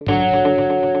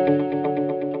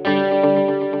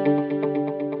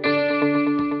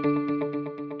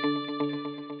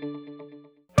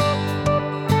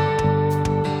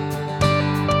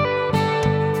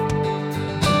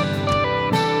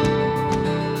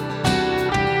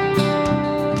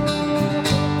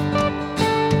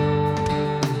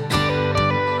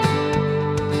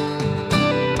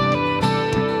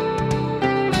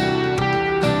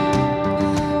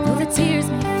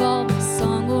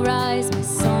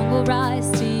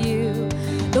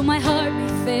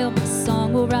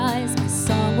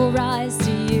will rise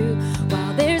to you.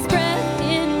 While there's breath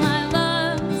in my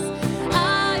lungs,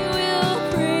 I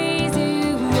will praise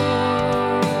you,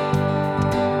 Lord.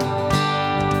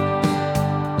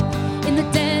 In the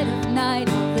dead of night,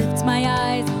 I'll lift my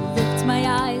eyes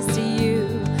to you.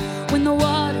 When the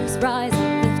waters rise,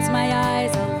 I'll lift my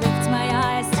eyes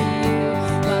to you.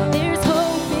 While there's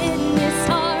hope in this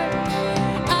heart,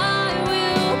 I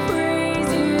will praise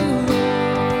you,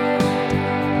 Lord.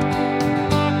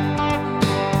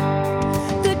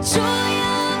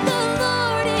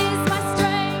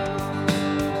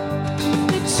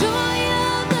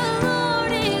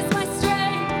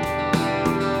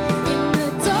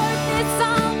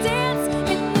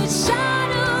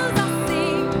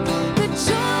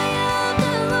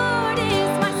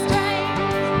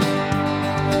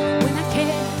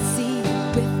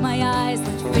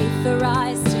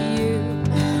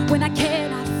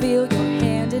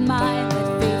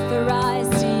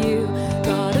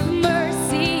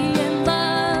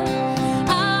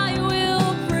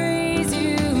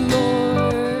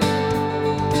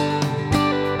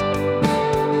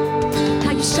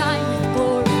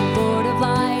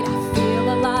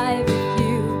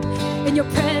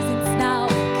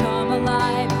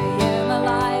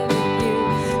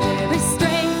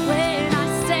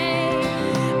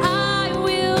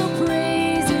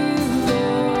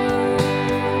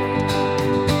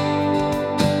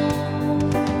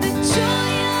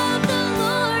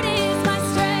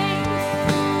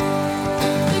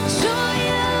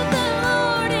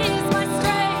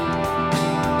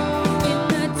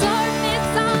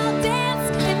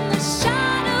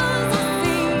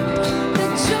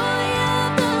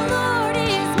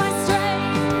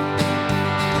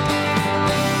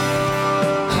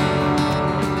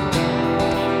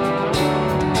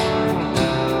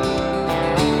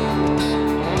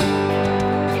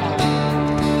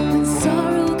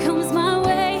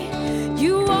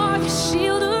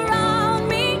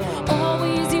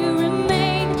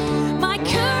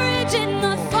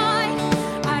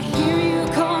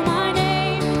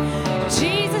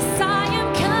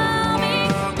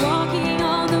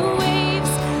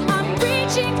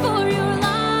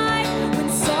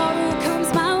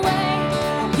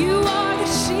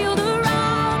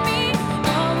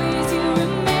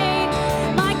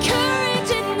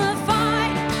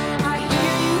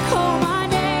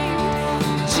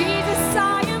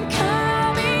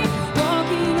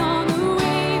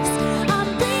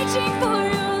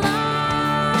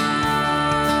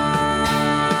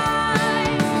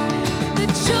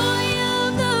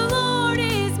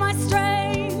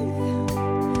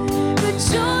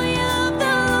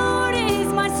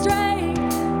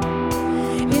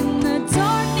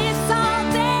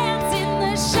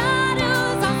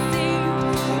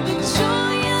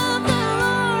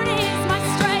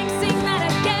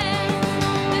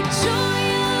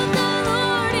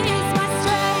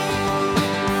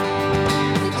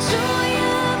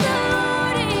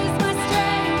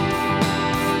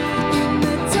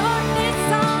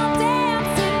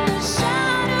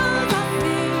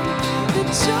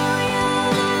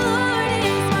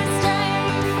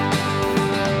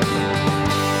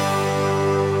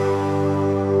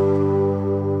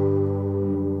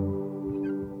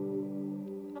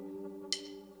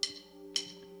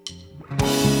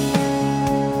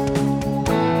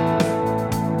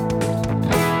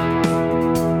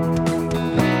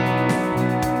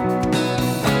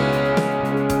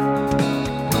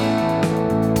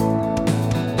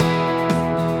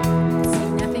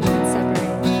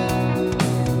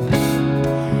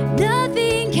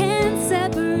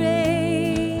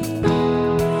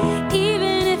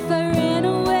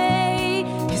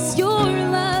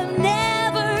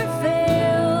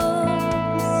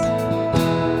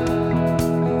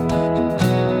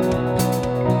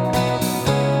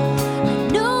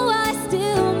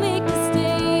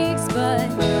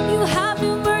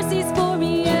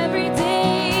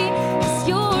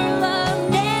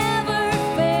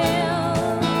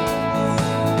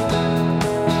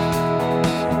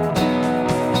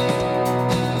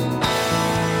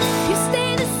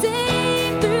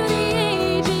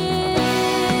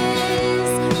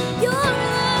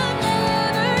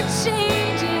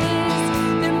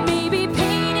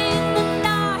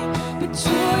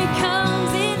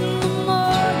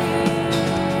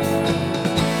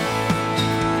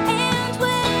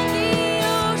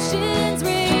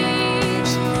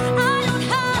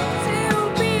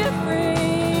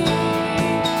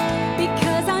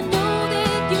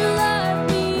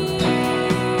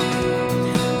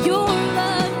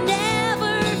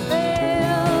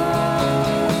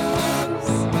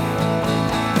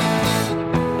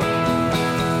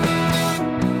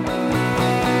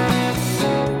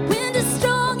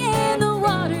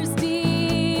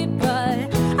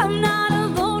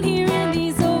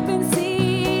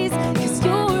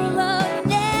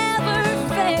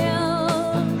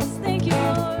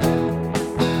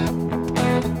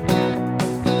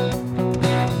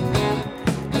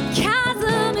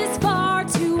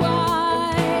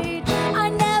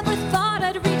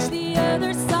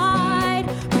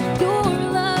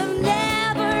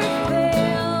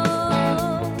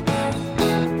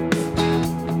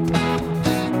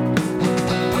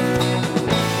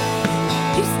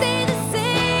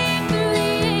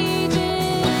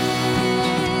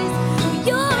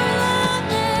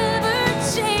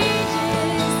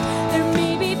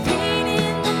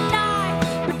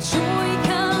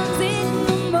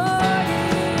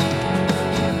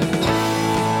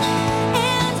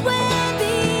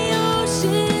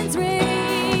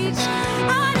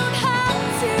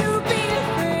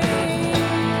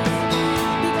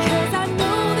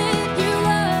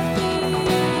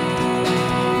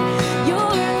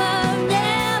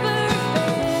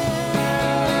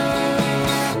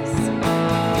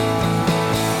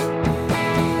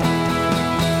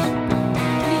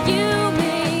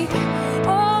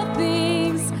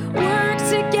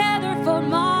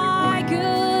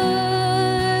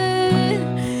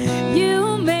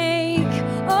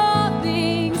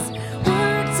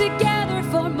 together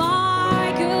for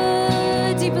my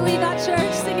good. Do you believe that,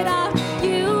 church? Sing it out.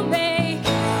 You make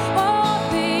all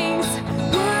things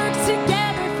work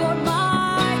together for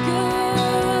my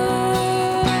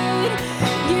good.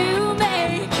 You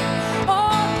make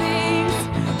all things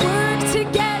work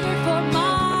together for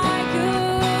my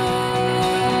good.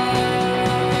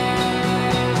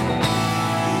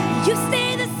 You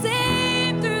stay the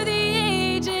same through the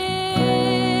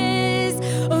ages.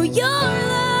 Oh, your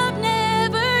love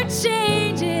never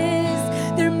changes.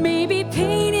 There may be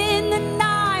pain in the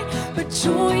night, but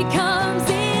joy comes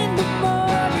in the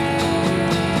morning.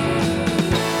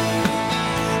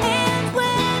 And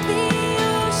when the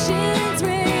oceans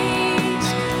rage,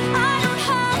 I don't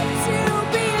have to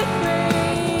be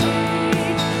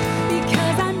afraid,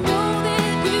 because I know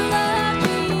that you love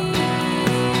me.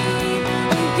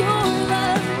 And your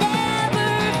love never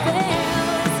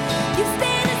fails. You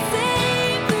stay the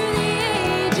same through the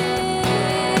ages.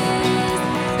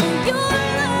 And your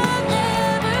love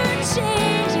never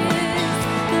changes.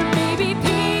 There may be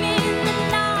pain in the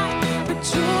night, but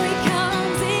joy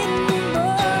comes in the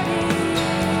morning.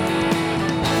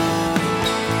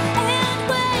 And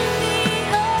when the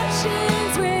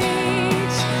oceans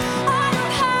rage, I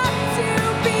don't have to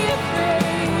be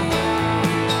afraid,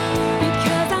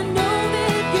 because I know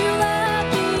that you love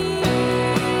me.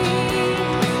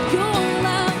 Your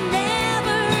love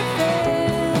never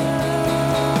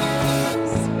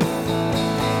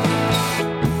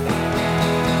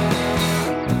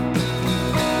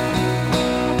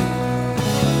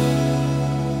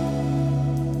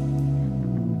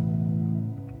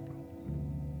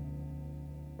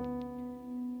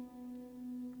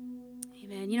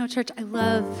Amen. You know, church, I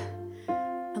love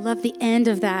the end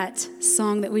of that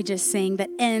song that we just sang that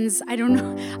ends, I don't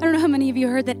know how many of you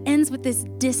heard, that ends with this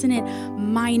dissonant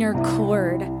minor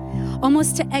chord.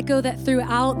 Almost to echo that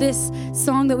throughout this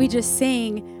song that we just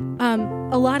sang,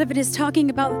 a lot of it is talking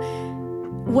about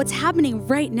what's happening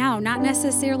right now, not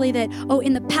necessarily that, oh,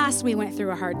 in the past we went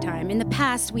through a hard time. In the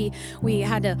past we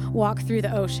had to walk through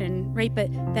the ocean, right?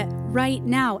 But that right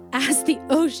now, as the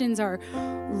oceans are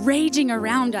raging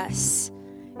around us,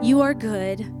 you are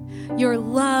good. Your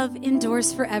love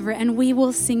endures forever, and we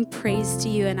will sing praise to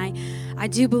you. And I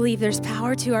do believe there's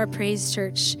power to our praise,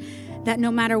 church, that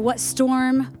no matter what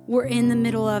storm we're in the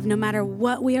middle of, no matter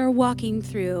what we are walking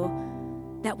through,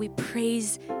 that we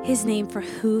praise his name for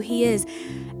who he is.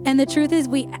 And the truth is,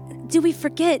 we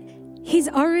forget he's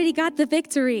already got the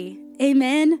victory.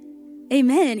 Amen.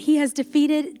 Amen. He has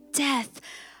defeated death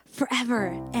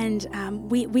forever, and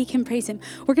we can praise him.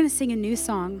 We're going to sing a new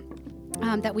song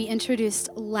that we introduced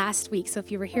last week. So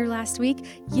if you were here last week,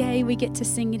 yay, we get to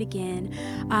sing it again.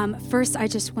 First, I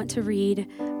just want to read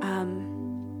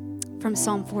from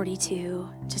Psalm 42.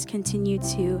 Just continue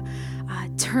to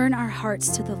turn our hearts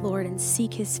to the Lord and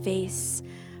seek his face.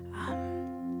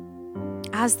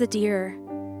 As the deer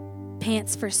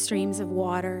pants for streams of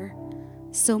water,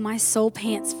 so my soul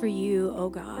pants for you, O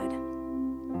God.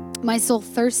 My soul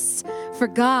thirsts for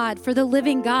God, for the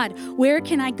living God. Where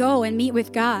can I go and meet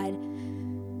with God?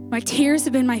 My tears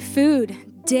have been my food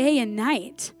day and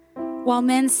night, while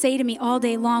men say to me all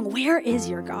day long, where is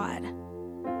your God?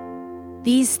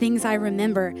 These things I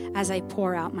remember as I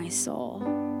pour out my soul.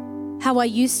 How I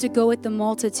used to go with the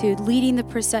multitude, leading the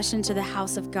procession to the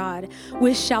house of God,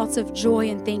 with shouts of joy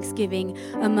and thanksgiving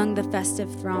among the festive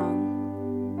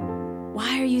throng.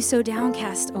 Why are you so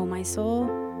downcast, O my soul?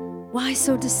 Why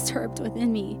so disturbed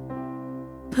within me?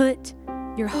 Put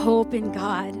your hope in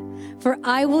God, for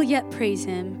I will yet praise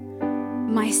him,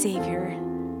 my Savior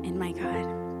and my God.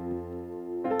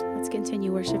 Let's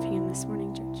continue worshiping him this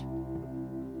morning, church.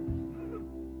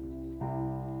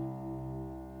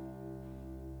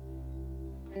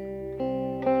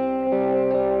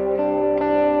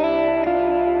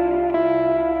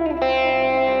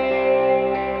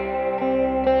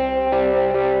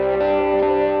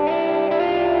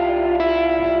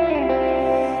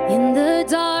 In the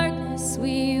darkness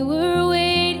we were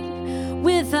waiting,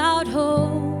 without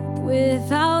hope,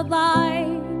 without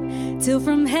light, till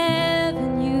from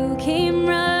heaven you came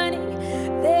running.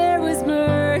 There was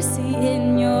mercy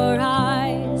in your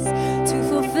eyes to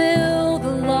fulfill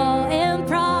the law and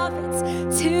prophets.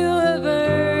 To a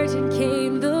virgin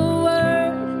came the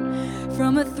word,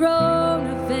 from a throne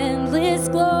of endless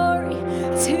glory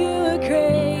to a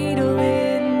cradle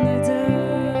in the dirt.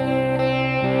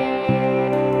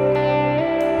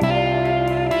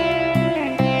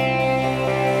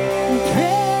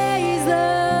 Praise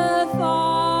the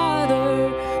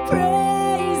Father,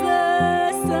 praise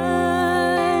the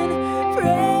Son,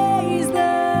 praise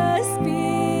the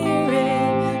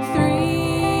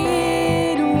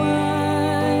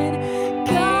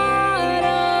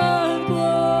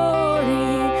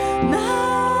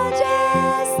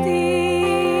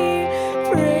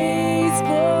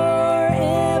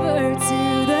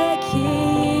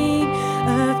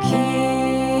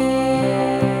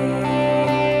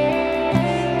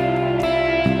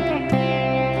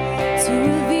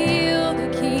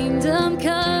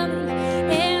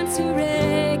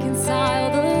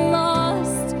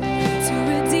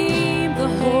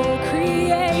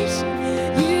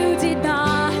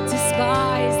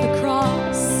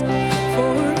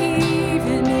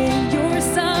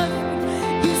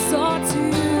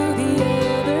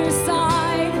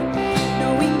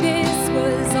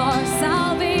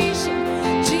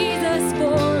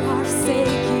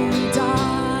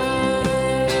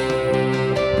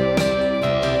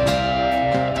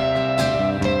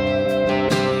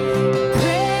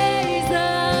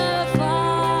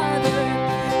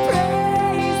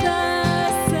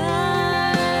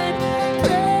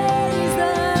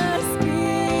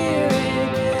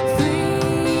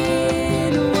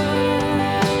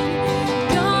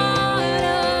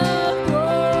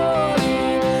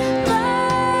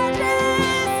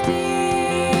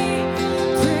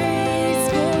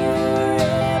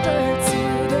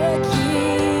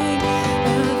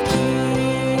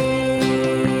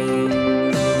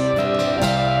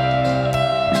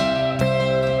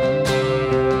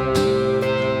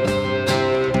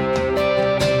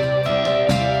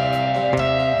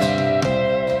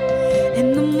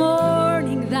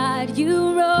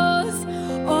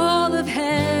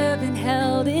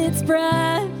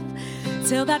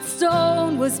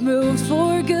was moved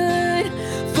for good,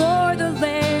 for the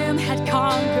Lamb had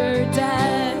conquered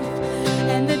death,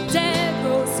 and the dead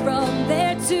rose from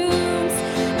their tombs,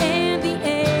 and the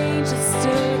angels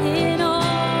stood in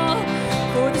awe,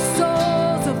 for the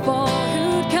souls of all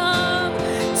who'd come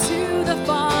to the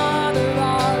Father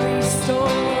are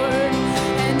restored,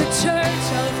 and the church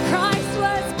of Christ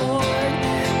was born.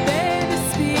 Then the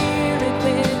Spirit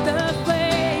lit the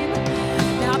flame.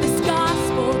 Now this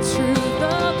gospel truth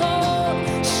of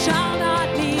old shall not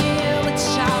kneel, it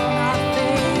shall not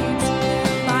faint.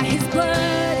 By His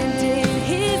blood and in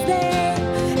His name,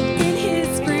 in His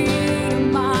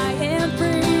freedom I am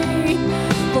free.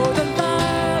 For the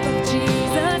love of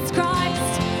Jesus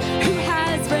Christ, who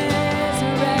has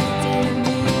resurrected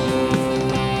me.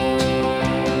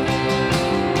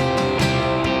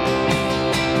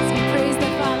 So praise the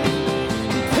Father,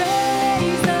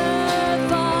 praise the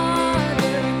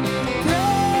Father,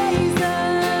 praise the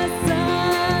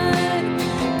Son,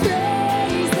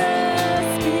 praise the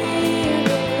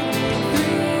Spirit,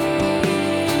 three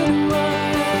in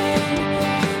one.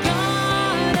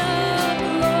 God of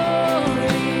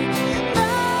glory,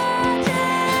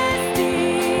 majesty,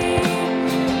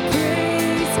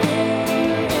 praise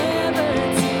forever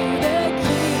to the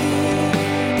King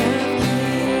of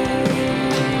Kings.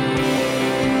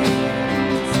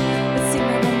 Let's sing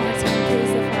that one more time.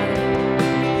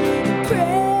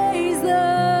 Praise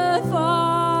the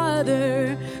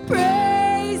Father.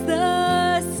 Praise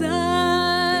the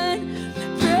Son,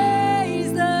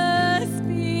 praise the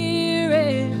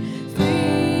Spirit,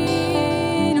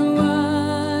 three in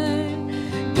one.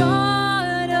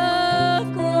 God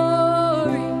of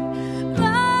glory,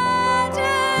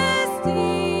 majesty,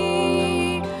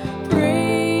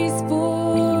 praise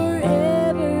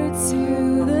forever to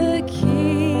the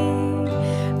King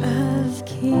of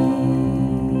Kings.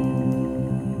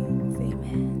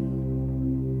 Amen.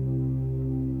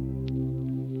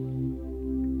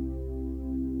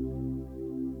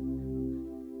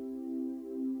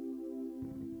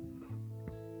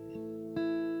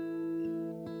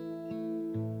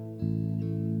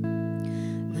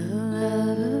 The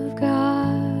love of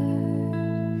God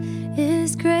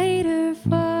is greater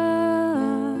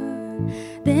far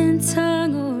than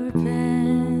tongue or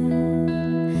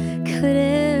pen could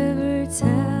ever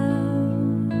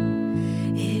tell.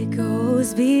 It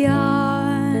goes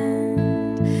beyond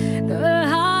the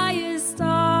highest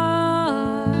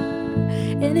star,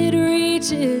 and it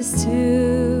reaches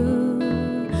to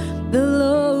the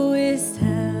lowest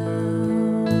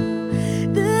hell.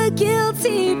 The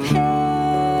guilty pair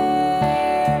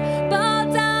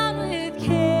bowed down with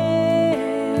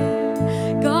care.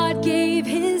 God gave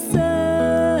His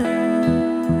Son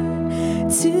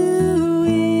to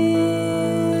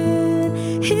win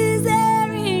His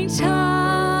erring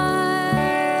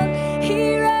child.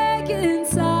 He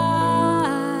reconciled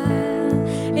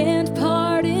and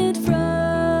parted from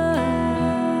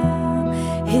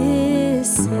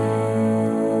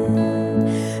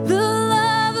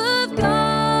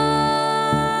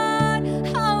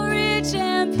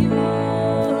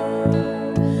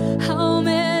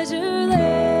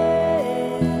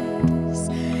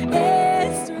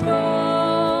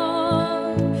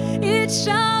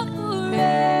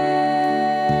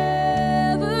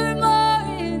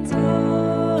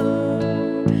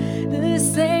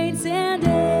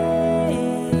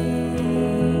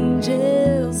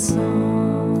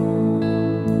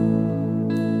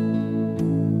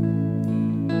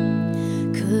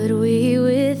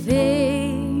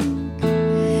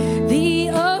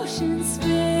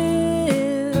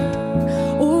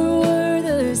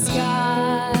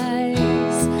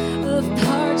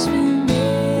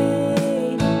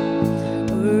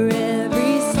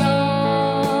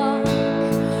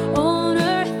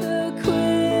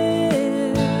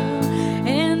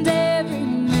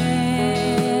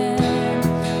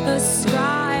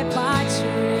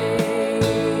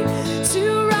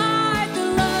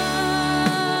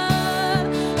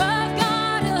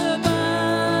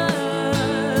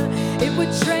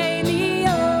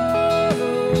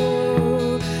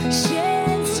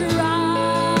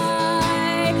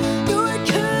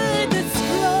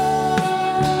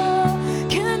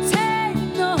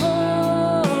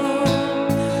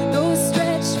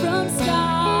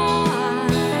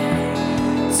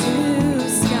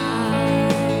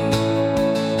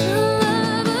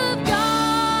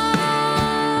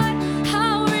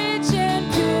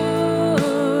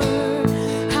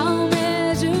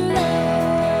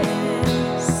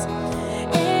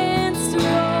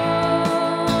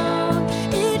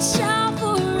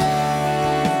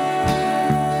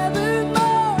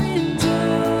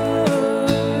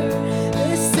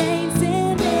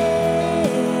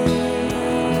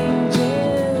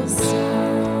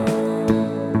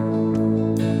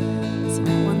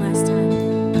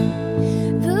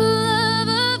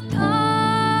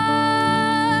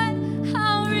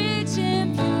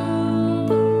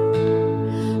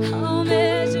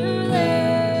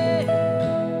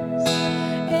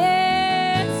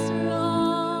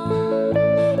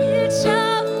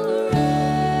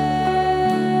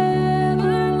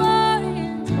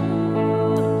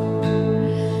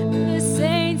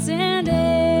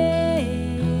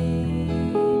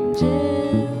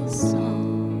angel song.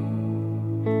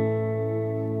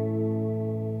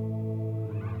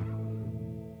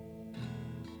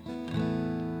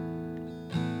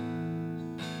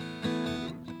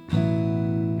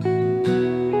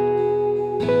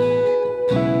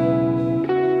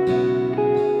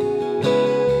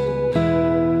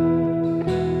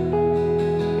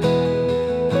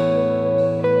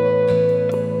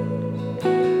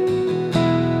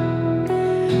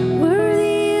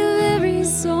 Worthy of every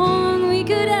song,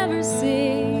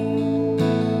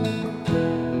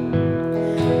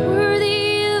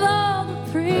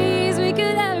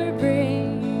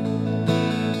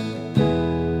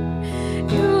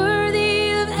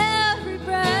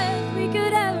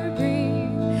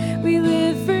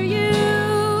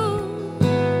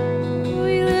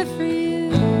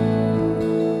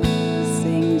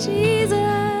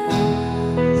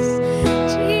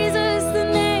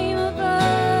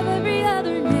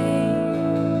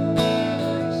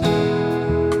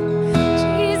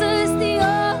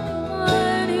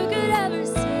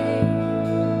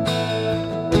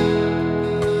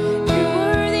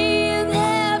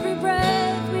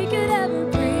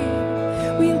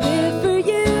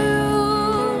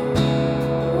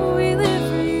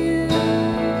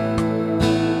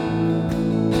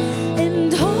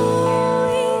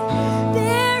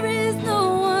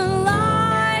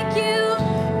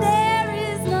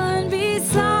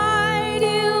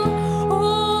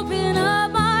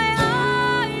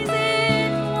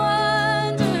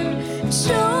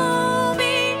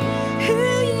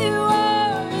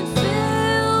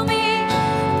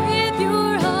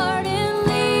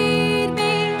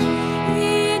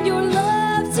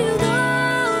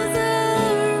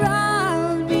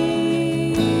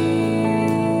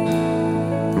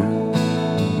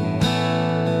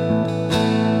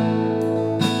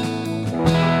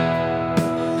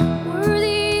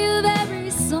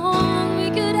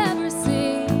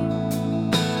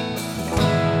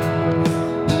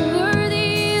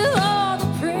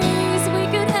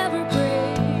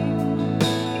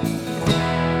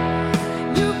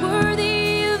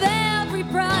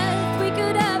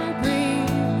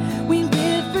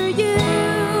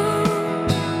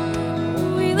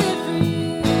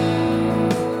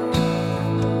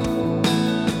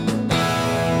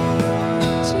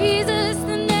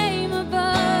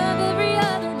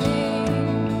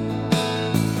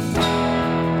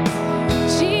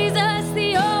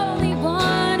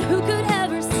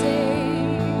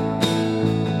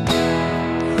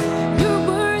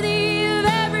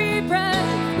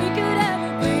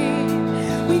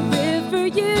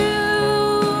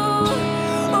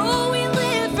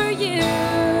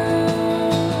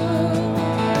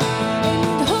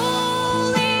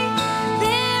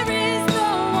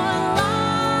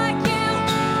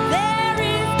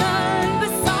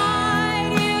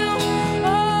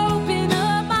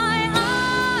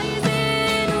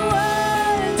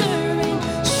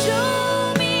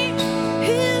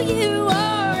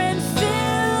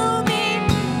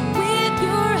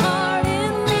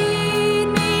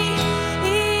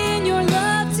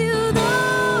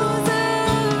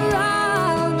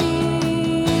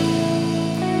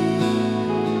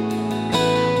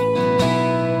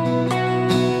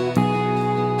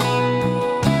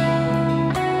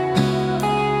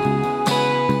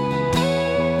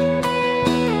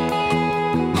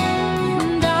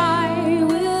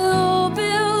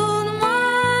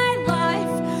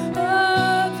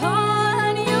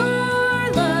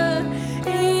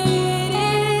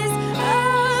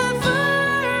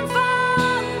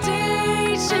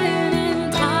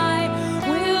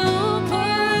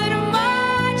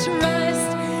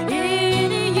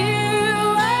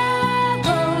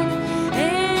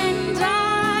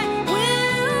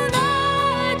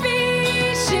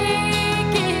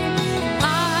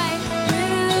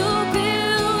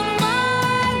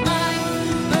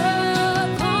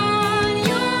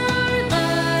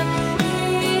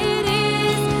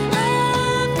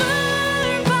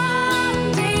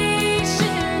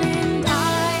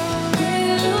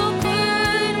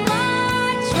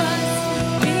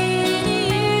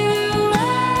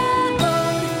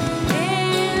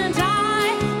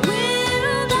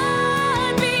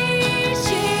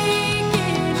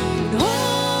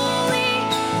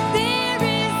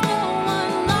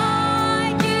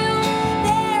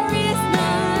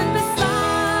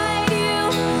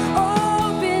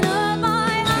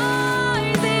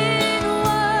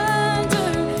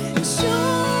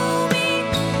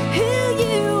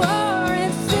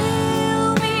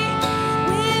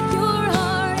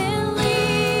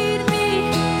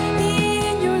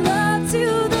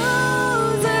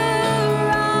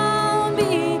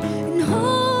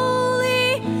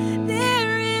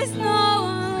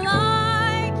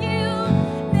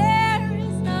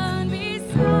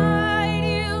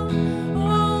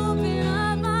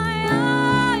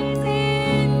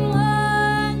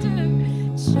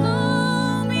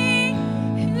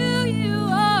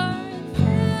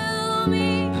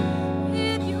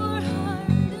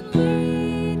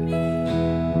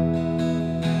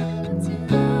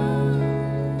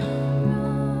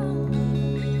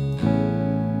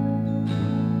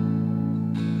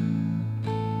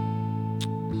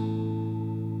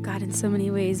 God, in so many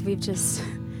ways, we've just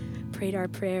prayed our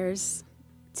prayers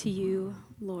to you,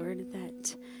 Lord,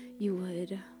 that you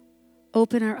would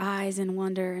open our eyes in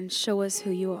wonder and show us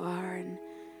who you are and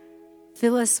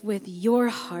fill us with your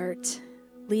heart.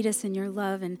 Lead us in your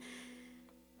love. And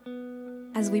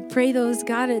as we pray those,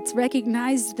 God, it's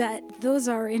recognized that those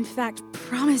are, in fact,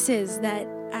 promises that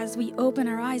as we open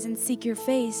our eyes and seek your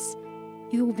face,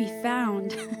 you will be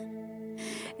found.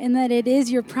 And that it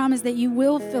is your promise that you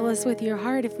will fill us with your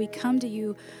heart if we come to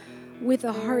you with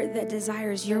a heart that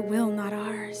desires your will, not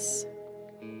ours.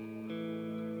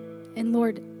 And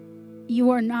Lord,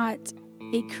 you are not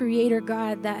a creator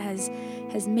God that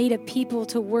has made a people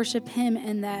to worship him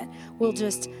and that will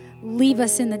just leave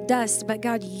us in the dust. But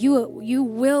God, you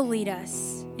will lead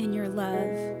us in your love.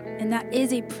 And that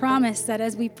is a promise that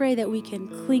as we pray that we can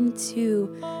cling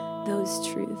to those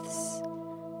truths.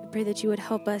 I pray that you would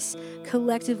help us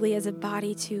collectively as a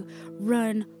body to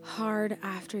run hard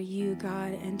after you,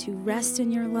 God, and to rest in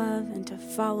your love and to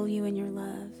follow you in your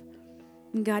love.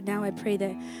 And God, now I pray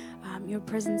that your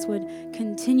presence would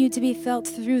continue to be felt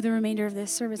through the remainder of this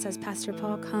service as Pastor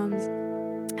Paul comes,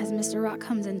 as Mr. Rock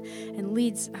comes and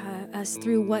leads us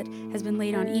through what has been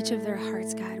laid on each of their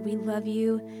hearts, God. We love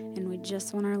you, and we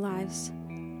just want our lives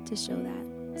to show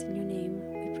that. It's in your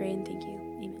name we pray and thank you.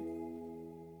 Amen.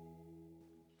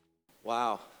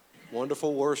 Wow.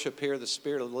 Wonderful worship here. The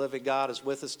Spirit of the living God is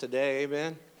with us today.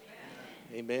 Amen?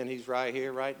 Amen. He's right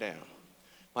here, right now.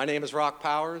 My name is Rock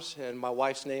Powers, and my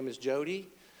wife's name is Jody.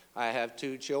 I have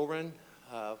 2 children.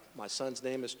 My son's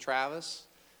name is Travis.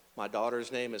 My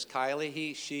daughter's name is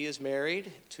Kylie. She is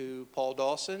married to Paul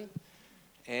Dawson.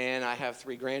 And I have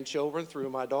 3 grandchildren through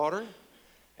my daughter.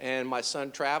 And my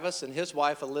son Travis and his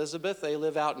wife Elizabeth, they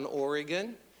live out in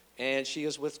Oregon. And she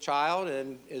is with child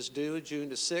and is due June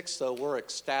the 6th. So we're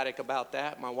ecstatic about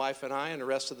that, my wife and I and the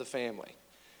rest of the family.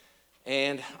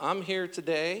 And I'm here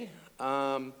today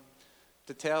to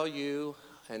tell you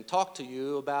and talk to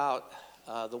you about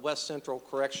the West Central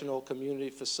Correctional Community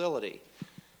Facility.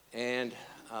 And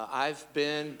I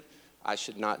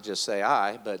should not just say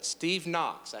but Steve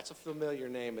Knox, that's a familiar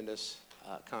name in this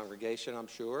congregation, I'm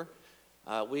sure.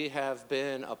 We have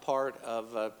been a part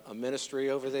of a ministry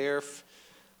over there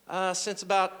since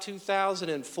about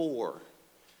 2004.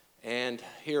 And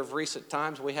here of recent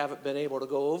times, we haven't been able to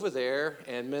go over there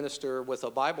and minister with a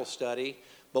Bible study,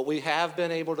 but we have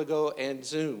been able to go and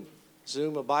Zoom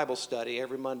a Bible study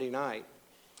every Monday night.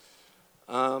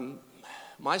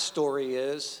 My story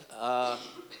is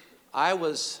I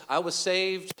was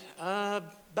saved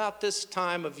about this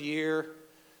time of year.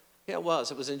 Yeah, it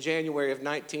was in January of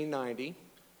 1990.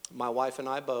 My wife and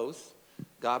I both.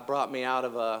 God brought me out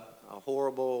of a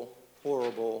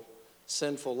horrible,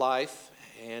 sinful life,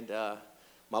 and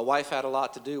my wife had a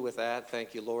lot to do with that.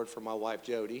 Thank you, Lord, for my wife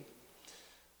Jody.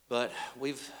 But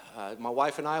my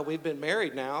wife and I, we've been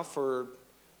married now for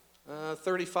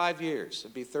 35 years.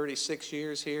 It'll be 36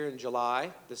 years here in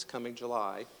July, this coming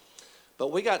July.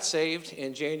 But we got saved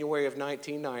in January of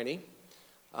 1990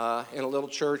 in a little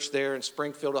church there in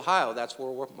Springfield, Ohio. That's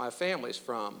where my family's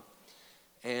from.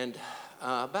 And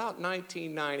about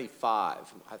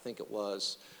 1995, I think it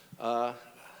was, a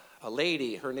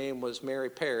lady, her name was Mary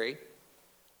Perry.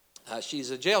 She's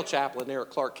a jail chaplain there at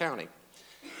Clark County,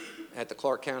 at the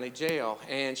Clark County Jail.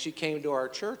 And she came to our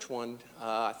church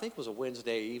I think it was a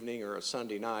Wednesday evening or a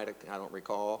Sunday night, I don't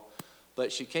recall.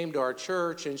 But she came to our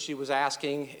church and she was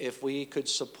asking if we could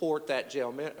support that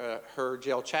her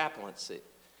jail chaplaincy.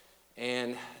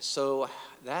 And so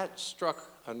that struck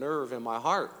a nerve in my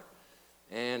heart.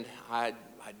 And I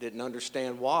didn't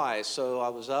understand why. So I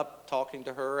was up talking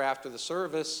to her after the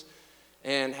service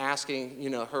and asking,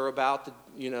 her about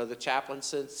the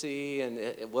chaplaincy,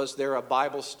 and was there a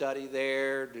Bible study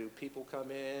there? Do people come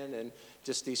in? And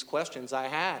just these questions I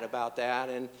had about that.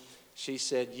 And she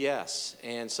said yes.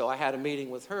 And so I had a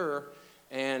meeting with her,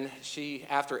 and she,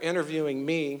 after interviewing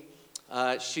me,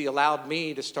 she allowed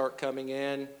me to start coming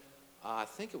in. I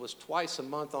think it was twice a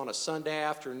month on a Sunday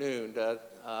afternoon to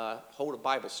hold a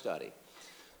Bible study.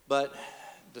 But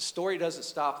the story doesn't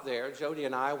stop there. Jody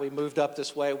and I, we moved up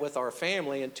this way with our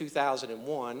family in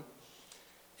 2001.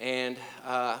 And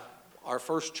our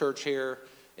first church here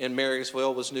in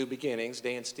Marysville was New Beginnings.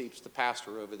 Dan Steep's the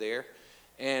pastor over there.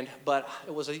 But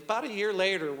it was about a year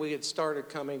later we had started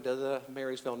coming to the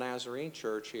Marysville Nazarene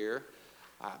Church here.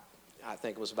 I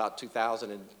think it was about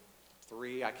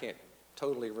 2003. I can't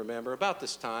totally remember. About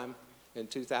this time in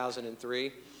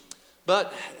 2003.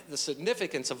 But the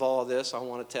significance of all this, I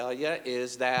want to tell you,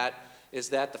 is that is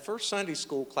that the first Sunday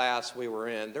school class we were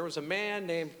in, there was a man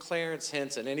named Clarence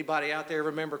Henson. Anybody out there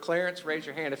remember Clarence? Raise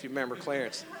your hand if you remember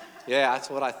Clarence. Yeah, that's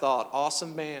what I thought.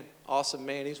 Awesome man. Awesome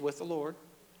man. He's with the Lord.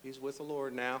 He's with the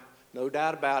Lord now. No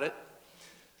doubt about it.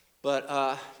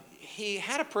 But he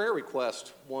had a prayer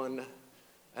request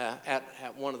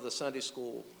at one of the Sunday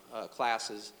school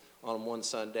classes on one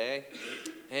Sunday.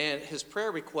 And his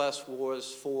prayer request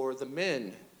was for the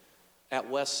men at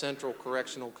West Central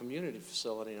Correctional Community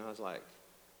Facility. And I was like,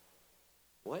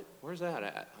 what? Where's that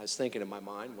at? I was thinking in my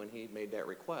mind when he made that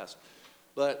request.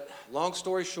 But long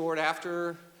story short,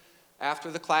 after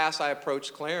the class, I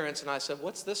approached Clarence and I said,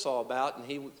 what's this all about? And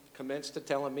he commenced to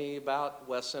telling me about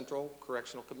West Central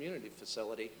Correctional Community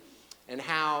Facility and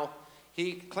how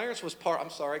Clarence was part of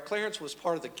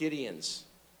the Gideons.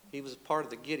 He was part of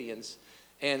the Gideons.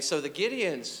 And so the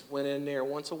Gideons went in there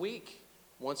once a week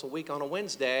on a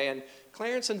Wednesday, and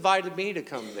Clarence invited me to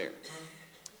come there.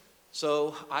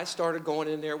 So I started going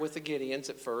in there with the Gideons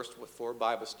at first for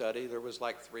Bible study. There was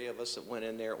like 3 of us that went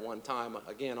in there at one time,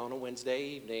 again on a Wednesday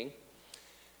evening.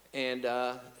 And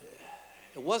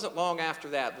it wasn't long after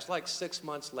that. It was like 6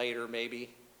 months later,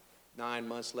 maybe 9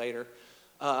 months later.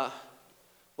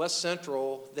 West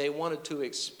Central, they wanted to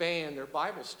expand their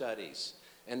Bible studies.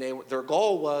 And their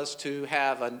goal was to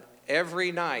have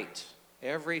every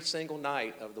single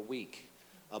night of the week,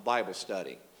 a Bible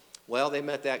study. Well, they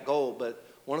met that goal, but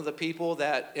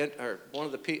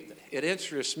it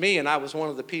interests me, and I was one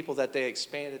of the people that they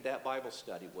expanded that Bible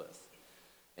study with.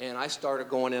 And I started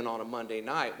going in on a Monday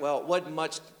night. Well, it wasn't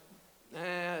much,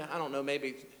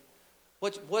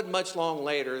 wasn't much long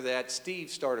later that Steve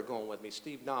started going with me,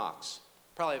 Steve Knox.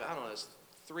 Probably, it's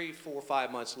 3, 4,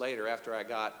 5 months later after I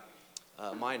got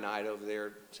my night over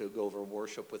there to go over and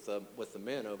worship with the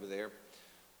men over there,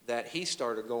 that he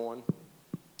started going.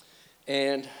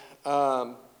 And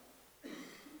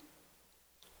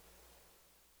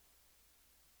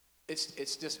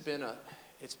it's been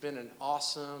an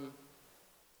awesome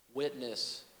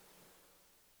witness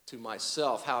to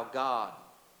myself how God,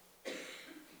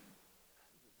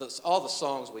 all the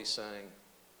songs we sang,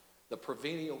 the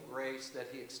prevenient grace that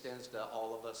he extends to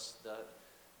all of us,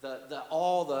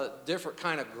 all the different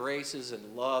kind of graces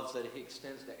and loves that he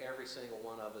extends to every single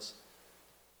one of us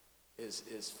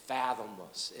is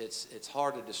fathomless. It's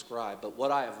hard to describe. But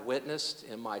what I have witnessed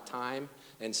in my time,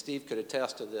 and Steve could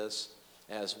attest to this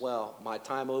as well, my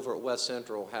time over at West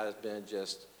Central has been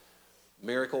just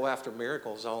miracle after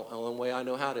miracle. Is the only way I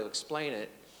know how to explain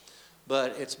it.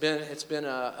 But it's been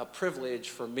a privilege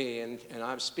for me, and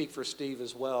I speak for Steve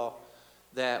as well,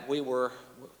 that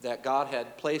God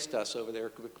had placed us over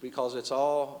there, because it's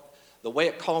all the way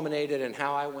it culminated and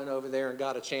how I went over there and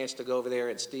got a chance to go over there,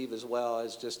 and Steve as well,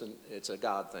 it's a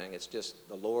God thing. It's just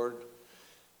the Lord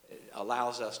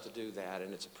allows us to do that,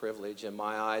 and it's a privilege in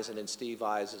my eyes and in Steve's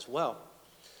eyes as well.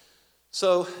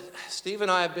 So Steve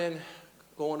and I have been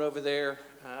going over there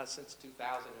since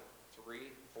 2003,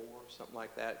 4, something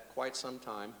like that, quite some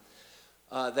time.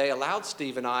 They allowed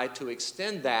Steve and I to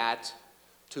extend that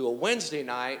to a Wednesday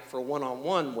night for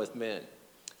one-on-one with men.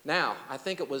 Now, I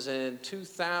think it was in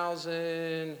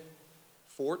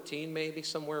 2014, maybe,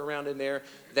 somewhere around in there,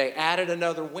 they added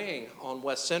another wing on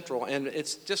West Central, and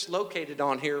it's just located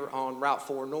on here on Route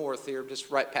 4 North here, just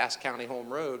right past County Home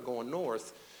Road going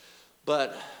north.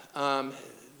 But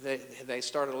they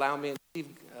started allowing me and Steve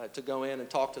to go in and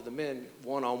talk to the men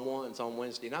one-on-ones on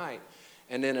Wednesday night.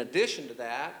 And in addition to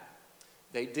that,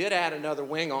 they did add another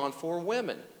wing on for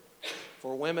women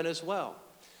as well.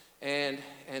 And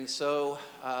so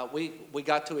we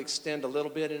got to extend a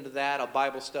little bit into that, a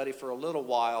Bible study for a little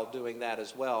while doing that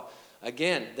as well.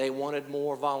 Again, they wanted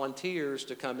more volunteers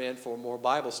to come in for more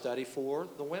Bible study for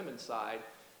the women's side,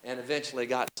 and eventually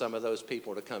got some of those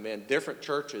people to come in. Different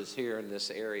churches here in this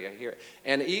area here.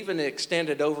 And even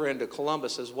extended over into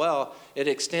Columbus as well. It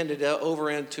extended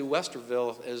over into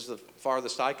Westerville is the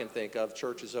farthest I can think of,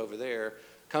 churches over there,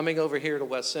 coming over here to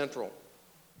West Central.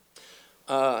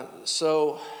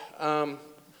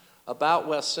 About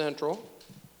West Central,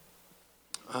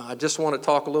 I just want to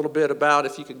talk a little bit about,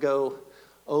 if you could go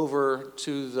over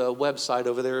to the website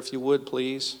over there, if you would,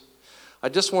 please. I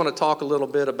just want to talk a little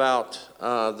bit about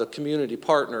the community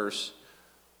partners.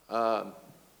 The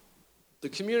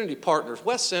community partners,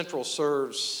 West Central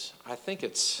serves, I think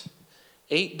it's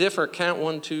 8 different,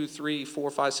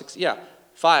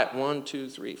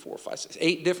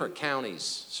 8 different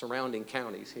counties, surrounding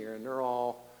counties here, and they're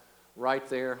all right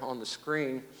there on the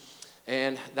screen,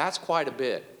 and that's quite a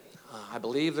bit. I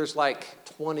believe there's like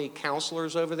 20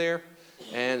 counselors over there,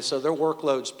 and so their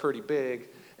workload's pretty big.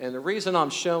 And the reason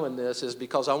I'm showing this is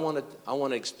because I want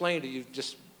to explain to you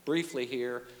just briefly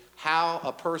here how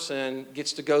a person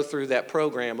gets to go through that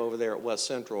program over there at West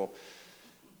Central.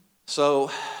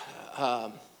 So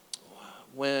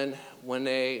when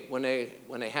they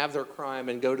have their crime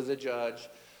and go to the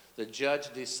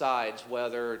judge decides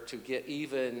whether to get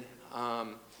even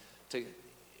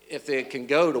if they can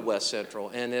go to West Central.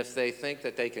 And if they think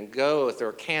that they can go, if they're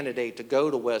a candidate to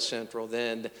go to West Central,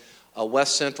 then a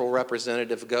West Central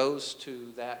representative goes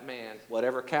to that man,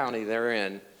 whatever county they're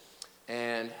in,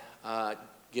 and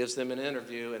gives them an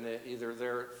interview, and either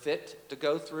they're fit to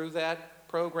go through that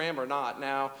program or not.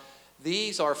 Now,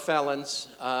 these are felons,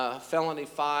 felony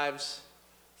 5s,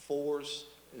 4s,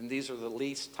 and these are the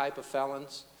least type of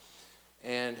felons.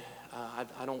 And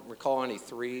I don't recall any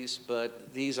 3s,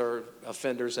 but these are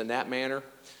offenders in that manner.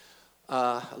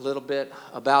 A little bit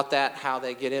about that, how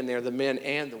they get in there, the men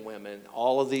and the women,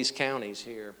 all of these counties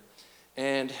here.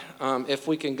 And if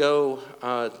we can go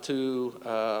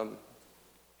to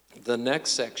the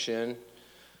next section,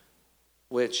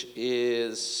 which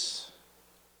is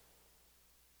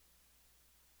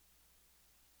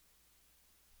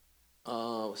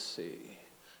let's see,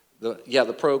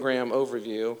 the program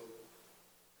overview.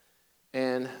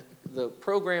 And the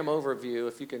program overview,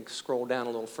 if you can scroll down a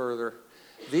little further,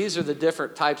 these are the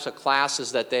different types of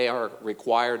classes that they are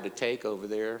required to take over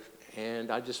there.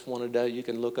 And I just wanted to, you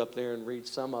can look up there and read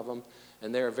some of them,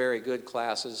 and they're very good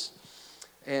classes.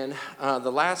 And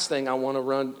the last thing I want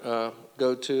to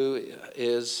go to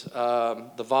is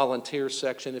the volunteer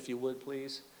section, if you would,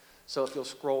 please. So if you'll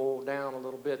scroll down a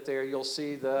little bit there, you'll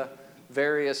see the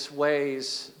various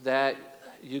ways that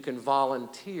you can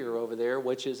volunteer over there,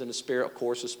 which is in the spirit, of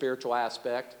course, a spiritual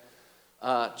aspect,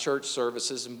 church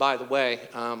services. And by the way,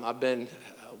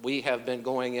 we have been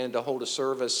going in to hold a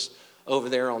service over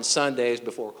there on Sundays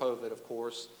before COVID, of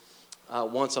course,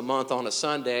 once a month on a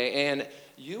Sunday. And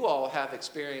you all have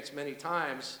experienced many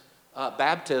times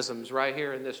baptisms right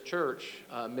here in this church.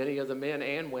 Many of the men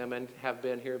and women have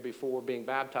been here before being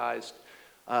baptized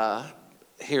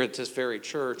here at this very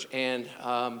church. And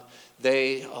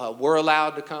they were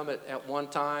allowed to come at one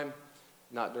time,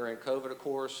 not during COVID, of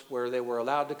course, where they were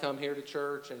allowed to come here to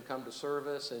church and come to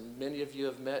service. And many of you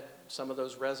have met some of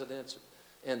those residents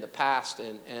in the past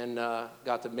and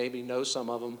got to maybe know some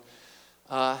of them.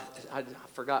 I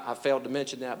failed to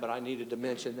mention that, but I needed to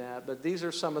mention that. But these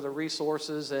are some of the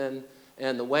resources and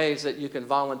the ways that you can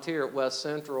volunteer at West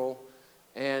Central.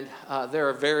 And there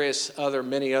are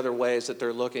many other ways that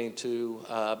they're looking to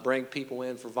bring people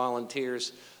in for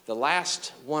volunteers. The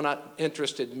last one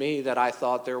interested me that I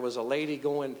thought there was a lady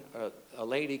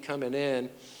coming in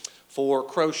for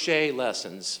crochet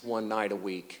lessons one night a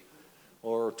week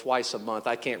or twice a month.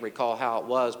 I can't recall how it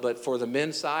was, but for the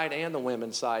men's side and the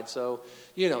women's side. So,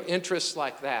 interests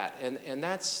like that. And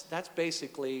that's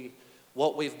basically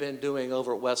what we've been doing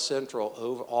over at West Central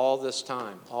over all this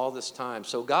time.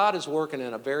 So God is working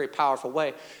in a very powerful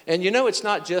way. And it's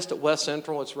not just at West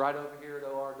Central, it's right over here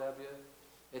at ORW.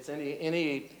 It's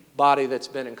any body that's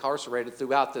been incarcerated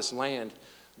throughout this land.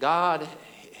 God,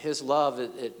 His love,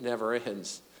 it never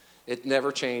ends. It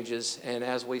never changes. And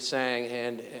as we sang,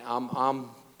 and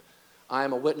I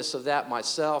am a witness of that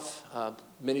myself.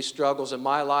 Many struggles in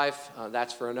my life.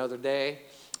 That's for another day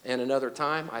and another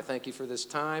time. I thank you for this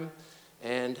time.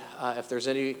 And if there's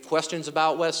any questions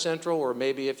about West Central, or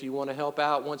maybe if you want to help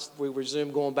out once we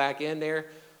resume going back in there,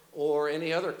 or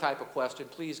any other type of question,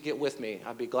 please get with me.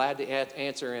 I'd be glad to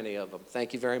answer any of them.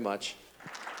 Thank you very much.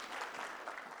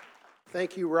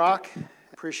 Thank you, Rock.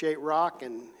 Appreciate Rock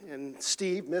and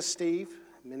Steve, Miss Steve.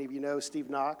 Many of you know Steve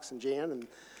Knox and Jan,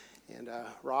 and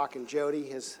Rock and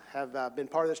Jody have been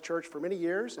part of this church for many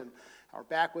years and are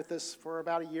back with us for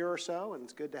about a year or so, and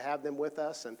it's good to have them with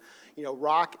us. And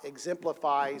Rock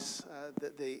exemplifies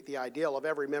the ideal of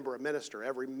every member a minister,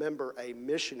 every member a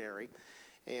missionary,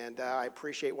 and I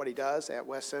appreciate what he does at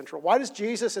West Central. Why does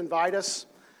Jesus invite us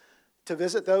to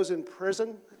visit those in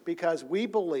prison? Because we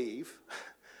believe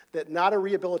that not a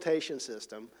rehabilitation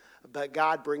system, but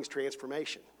God brings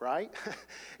transformation, right?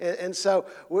 and so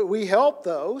we help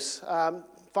those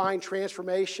find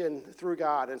transformation through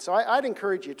God. And so I'd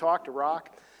encourage you to talk to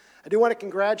Rock. I do want to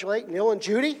congratulate Neil and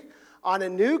Judy on a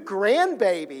new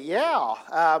grandbaby. Yeah,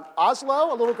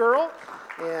 Oslo, a little girl,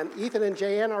 and Ethan and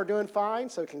Jan are doing fine.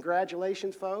 So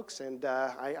congratulations, folks. And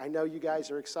I know you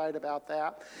guys are excited about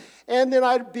that. And then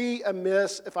I'd be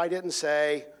amiss if I didn't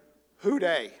say,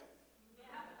 Hooday.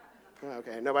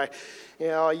 Okay, nobody,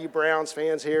 all you Browns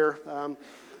fans here.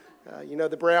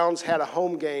 The Browns had a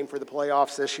home game for the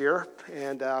playoffs this year,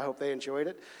 and I hope they enjoyed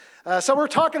it. So we're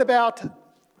talking about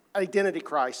identity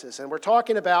crisis, and we're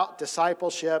talking about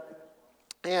discipleship.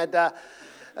 And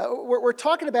We're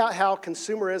talking about how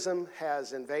consumerism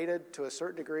has invaded, to a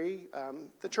certain degree,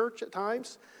 the church at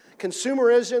times.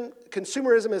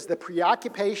 Consumerism is the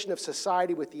preoccupation of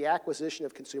society with the acquisition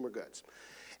of consumer goods.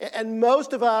 And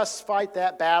most of us fight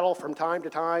that battle from time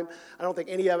to time. I don't think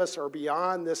any of us are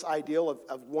beyond this ideal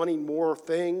of wanting more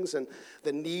things and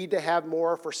the need to have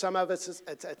more. For some of us,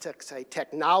 it's a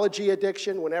technology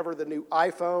addiction. Whenever the new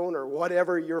iPhone or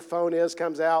whatever your phone is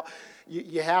comes out,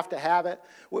 you have to have it.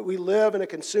 We live in a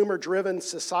consumer-driven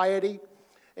society,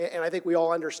 and I think we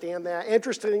all understand that.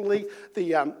 Interestingly,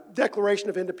 the Declaration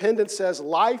of Independence says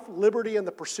life, liberty, and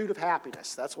the pursuit of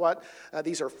happiness. That's what,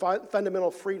 these are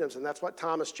fundamental freedoms, and that's what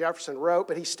Thomas Jefferson wrote.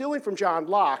 But he's stealing from John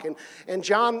Locke, and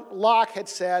John Locke had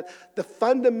said the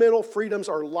fundamental freedoms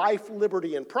are life,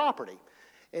 liberty, and property.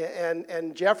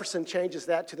 And Jefferson changes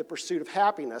that to the pursuit of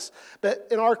happiness. But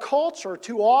in our culture,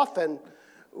 too often,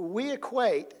 we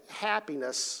equate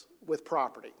happiness with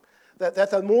property.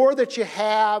 That the more that you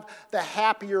have, the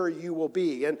happier you will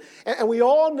be. And we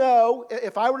all know,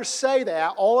 if I were to say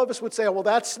that, all of us would say, well,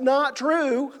 that's not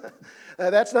true.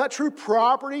 That's not true.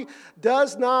 Property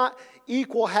does not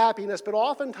equal happiness. But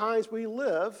oftentimes we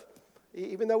live,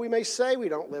 even though we may say we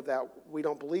don't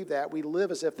believe that, we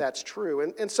live as if that's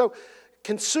true. And so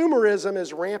consumerism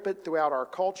is rampant throughout our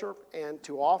culture, and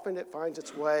too often it finds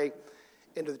its way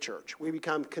into the church. We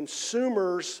become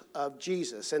consumers of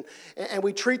Jesus. And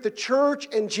we treat the church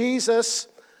and Jesus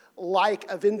like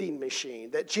a vending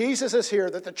machine. That Jesus is here,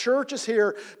 that the church is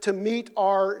here to meet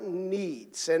our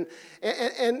needs. And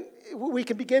we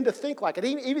can begin to think like it,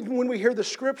 even when we hear the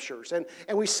scriptures. And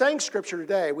we sang scripture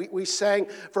today. We sang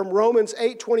from Romans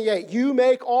 8:28, you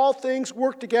make all things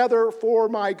work together for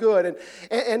my good.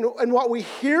 And what we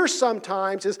hear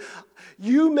sometimes is,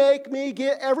 you make me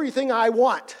get everything I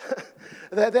want.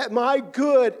 that my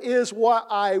good is what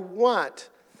I want.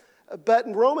 But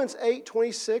in Romans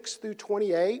 8:26 through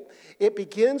 28, it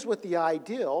begins with the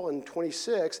ideal in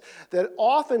 26 that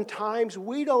oftentimes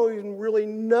we don't even really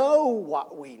know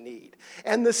what we need.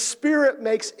 And the Spirit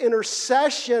makes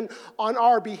intercession on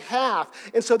our behalf.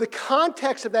 And so the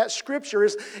context of that scripture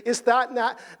is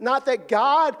not that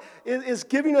God is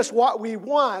giving us what we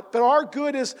want, but our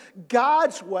good is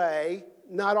God's way,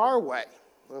 not our way.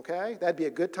 Okay? That'd be a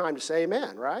good time to say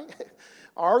amen, right?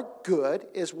 Our good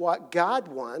is what God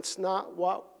wants, not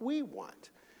what we want.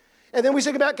 And then we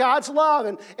think about God's love,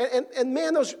 and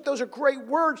man, those are great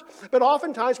words, but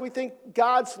oftentimes we think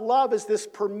God's love is this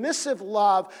permissive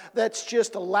love that's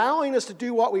just allowing us to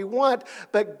do what we want,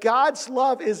 but God's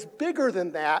love is bigger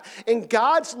than that, and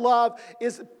God's love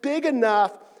is big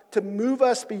enough to move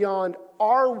us beyond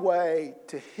our way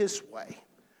to His way.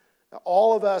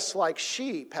 All of us, like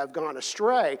sheep, have gone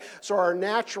astray. So our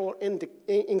natural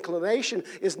inclination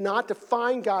is not to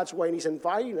find God's way, and He's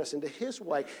inviting us into His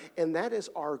way, and that is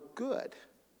our good.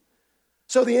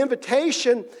 So the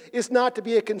invitation is not to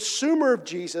be a consumer of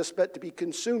Jesus, but to be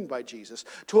consumed by Jesus,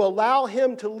 to allow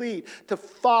Him to lead, to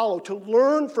follow, to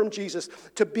learn from Jesus,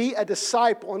 to be a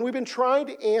disciple. And we've been trying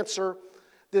to answer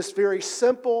this very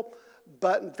simple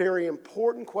but very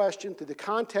important question through the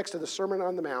context of the Sermon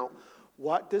on the Mount.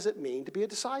 What does it mean to be a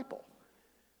disciple?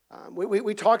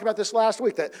 We talked about this last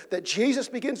week, that Jesus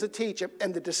begins to teach,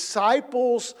 and the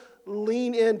disciples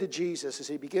lean into Jesus as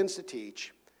He begins to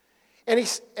teach.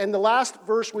 And the last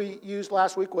verse we used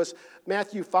last week was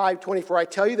Matthew 5:24. I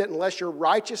tell you that unless your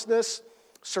righteousness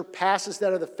surpasses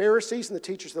that of the Pharisees and the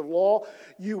teachers of the law,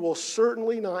 you will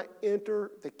certainly not enter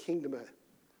the kingdom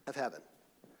of heaven.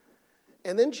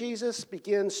 And then Jesus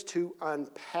begins to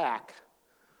unpack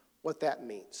what that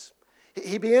means.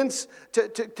 He begins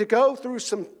to go through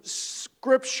some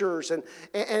scriptures, and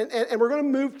we're going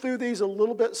to move through these a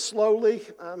little bit slowly.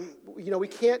 We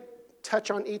can't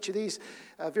touch on each of these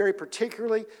very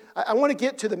particularly. I want to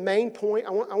get to the main point. I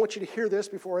want you to hear this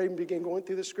before I even begin going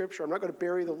through the scripture. I'm not going to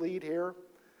bury the lead here.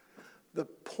 The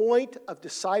point of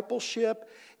discipleship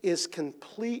is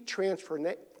complete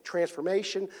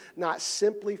transformation, not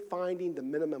simply finding the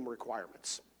minimum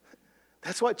requirements.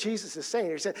 That's what Jesus is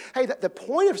saying. He said, hey, the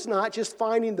point is not just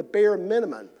finding the bare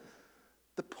minimum.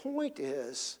 The point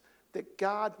is that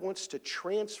God wants to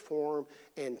transform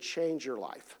and change your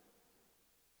life.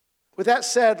 With that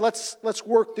said, let's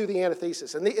work through the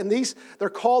antithesis. And these, they're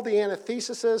called the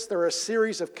antitheses. They're a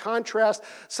series of contrasts.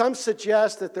 Some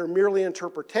suggest that they're merely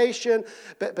interpretation.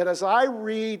 But as I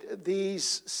read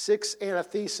these 6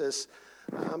 antitheses,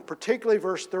 particularly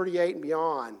verse 38 and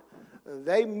beyond,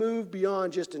 they move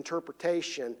beyond just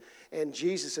interpretation, and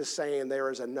Jesus is saying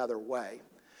there is another way.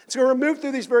 So we're going to move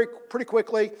through these pretty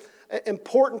quickly.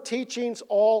 Important teachings,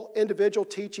 all individual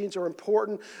teachings are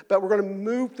important, but we're going to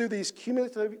move through these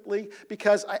cumulatively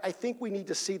because I think we need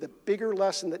to see the bigger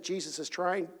lesson that Jesus is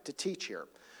trying to teach here.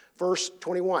 Verse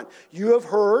 21, you have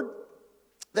heard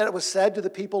that it was said to the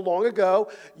people long ago,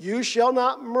 you shall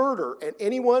not murder, and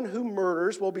anyone who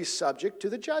murders will be subject to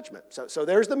the judgment. So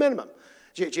there's the minimum.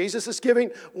 Jesus is giving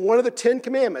one of the 10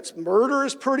 commandments. Murder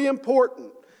is pretty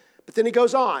important. But then he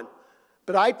goes on,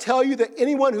 but I tell you that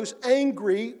anyone who's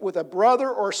angry with a brother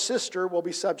or sister will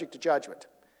be subject to judgment.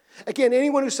 Again,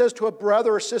 anyone who says to a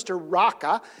brother or sister,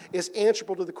 raka, is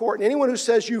answerable to the court. And anyone who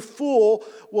says, you fool,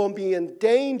 will be in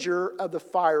danger of the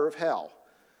fire of hell.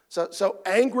 So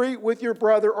angry with your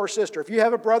brother or sister. If you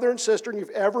have a brother and sister and you've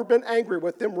ever been angry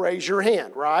with them, raise your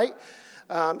hand, right?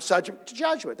 Subject to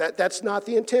judgment. That's not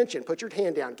the intention. Put your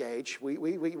hand down, Gage.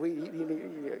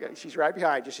 She's right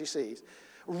behind you. She sees.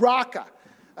 Raka.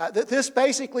 This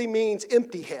basically means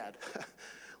empty head.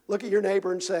 Look at your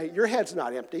neighbor and say, your head's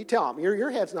not empty. Tell him,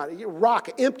 your head's not empty.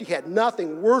 Raka, empty head,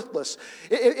 nothing, worthless.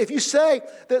 If you say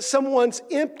that someone's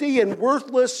empty and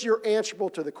worthless, you're answerable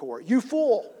to the court. You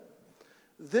fool.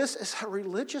 This is a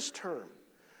religious term.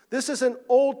 This is an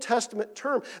Old Testament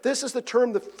term. This is the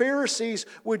term the Pharisees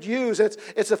would use.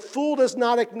 It's a fool does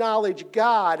not acknowledge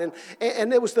God.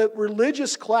 And it was the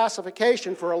religious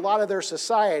classification for a lot of their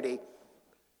society.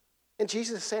 And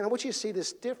Jesus is saying, I want you to see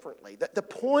this differently. The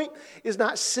point is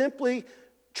not simply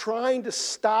trying to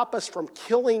stop us from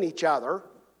killing each other,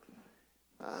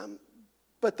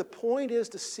 but the point is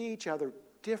to see each other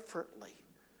differently.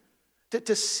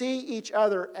 To see each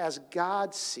other as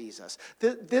God sees us.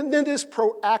 Then this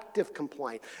proactive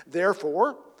complaint.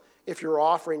 Therefore, if you're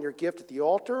offering your gift at the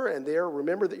altar and there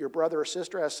remember that your brother or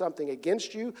sister has something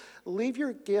against you, leave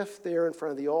your gift there in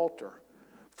front of the altar.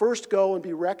 First go and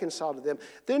be reconciled to them.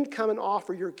 Then come and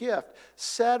offer your gift.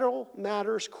 Settle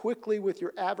matters quickly with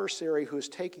your adversary who is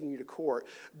taking you to court.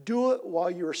 Do it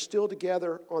while you are still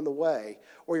together on the way,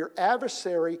 or your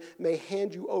adversary may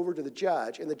hand you over to the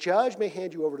judge, and the judge may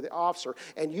hand you over to the officer,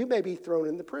 and you may be thrown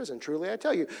into prison. Truly, I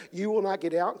tell you, you will not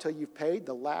get out until you've paid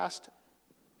the last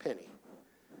penny.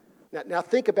 Now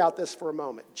think about this for a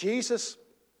moment. Jesus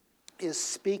is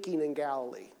speaking in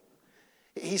Galilee.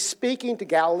 He's speaking to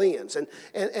Galileans.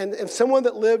 And someone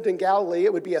that lived in Galilee,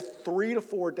 it would be a 3 to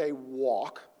 4 day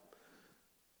walk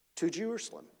to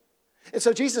Jerusalem. And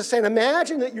so Jesus is saying,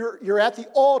 imagine that you're at the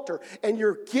altar and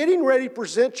you're getting ready to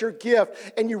present your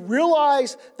gift and you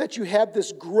realize that you have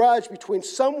this grudge between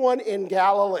someone in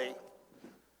Galilee.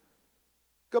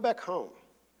 Go back home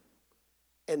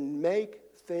and make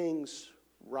things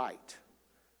right.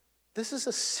 This is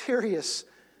a serious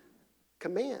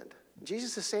command.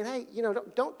 Jesus is saying, hey,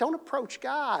 don't approach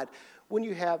God when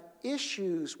you have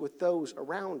issues with those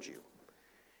around you.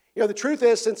 The truth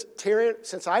is,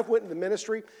 since I've went into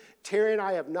ministry, Terry and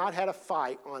I have not had a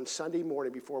fight on Sunday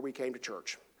morning before we came to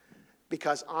church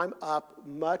because I'm up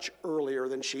much earlier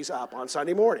than she's up on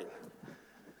Sunday morning.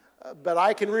 But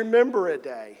I can remember a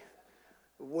day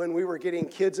when we were getting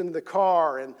kids into the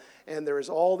car and there was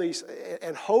all these,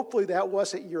 and hopefully that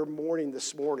wasn't your morning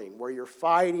this morning where you're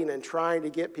fighting and trying to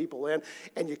get people in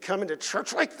and you come into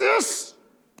church like this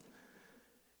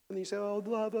and you say, oh, the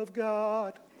love of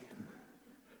God.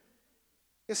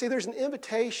 You see, there's an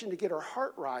invitation to get our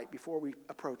heart right before we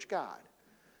approach God.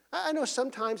 I know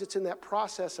sometimes it's in that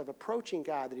process of approaching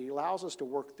God that he allows us to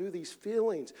work through these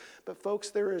feelings. But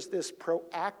folks, there is this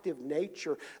proactive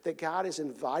nature that God is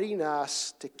inviting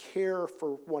us to care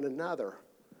for one another.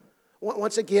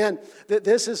 Once again, that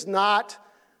this is not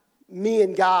me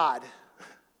and God,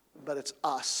 but it's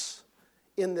us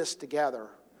in this together.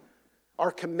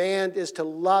 Our command is to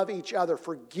love each other,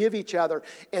 forgive each other,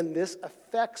 and this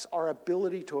affects our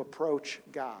ability to approach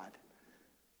God.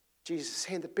 Jesus is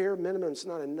saying the bare minimum is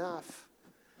not enough,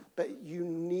 but you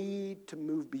need to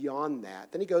move beyond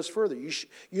that. Then he goes further.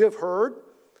 You have heard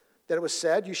that it was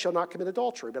said, you shall not commit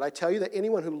adultery. But I tell you that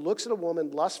anyone who looks at a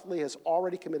woman lustfully has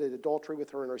already committed adultery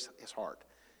with her in his heart.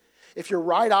 If your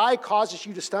right eye causes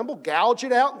you to stumble, gouge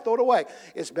it out and throw it away.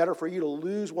 It's better for you to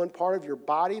lose one part of your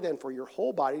body than for your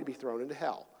whole body to be thrown into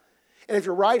hell. And if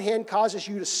your right hand causes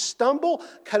you to stumble,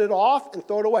 cut it off and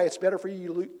throw it away. It's better for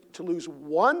you to lose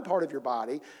one part of your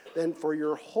body than for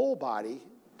your whole body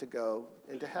to go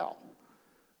into hell.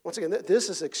 Once again, this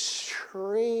is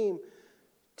extreme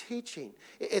teaching.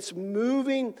 It's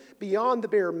moving beyond the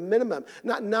bare minimum.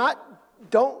 Not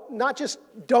just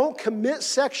don't commit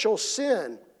sexual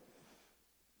sin,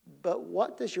 but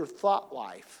what does your thought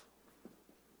life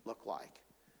look like?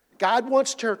 God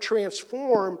wants to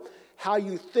transform how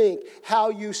you think, how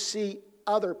you see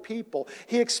other people.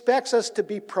 He expects us to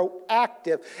be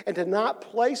proactive and to not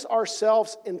place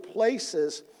ourselves in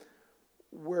places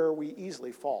where we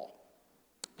easily fall.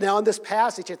 Now, in this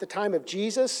passage, at the time of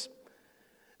Jesus,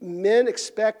 men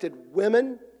expected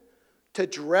women to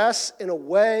dress in a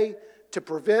way to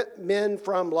prevent men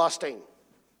from lusting.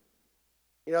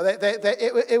 You know,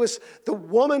 it was the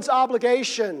woman's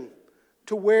obligation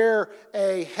to wear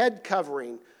a head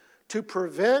covering to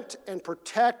prevent and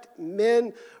protect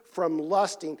men from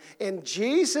lusting. And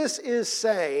Jesus is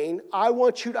saying, I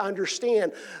want you to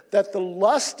understand that the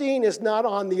lusting is not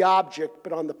on the object,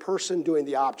 but on the person doing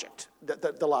the object,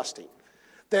 the lusting.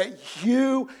 That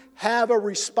you have a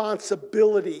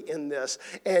responsibility in this,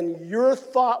 and your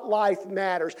thought life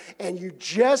matters, and you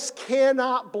just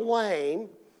cannot blame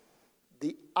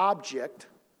the object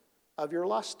of your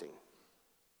lusting.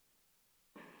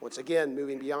 Once again,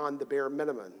 moving beyond the bare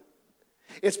minimum.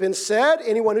 It's been said,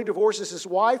 anyone who divorces his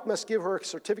wife must give her a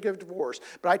certificate of divorce.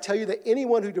 But I tell you that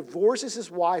anyone who divorces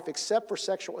his wife except for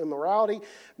sexual immorality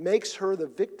makes her the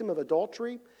victim of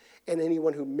adultery, and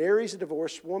anyone who marries a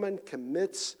divorced woman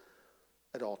commits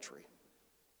adultery.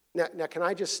 Now, can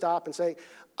I just stop and say,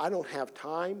 I don't have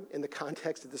time in the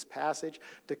context of this passage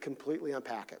to completely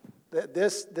unpack it.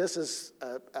 This is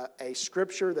a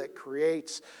scripture that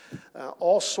creates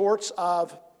all sorts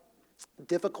of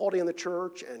difficulty in the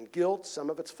church and guilt. Some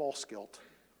of it's false guilt.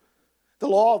 The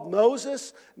law of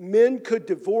Moses, men could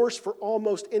divorce for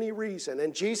almost any reason.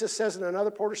 And Jesus says in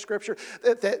another part of Scripture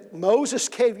that Moses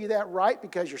gave you that right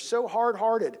because you're so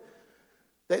hard-hearted.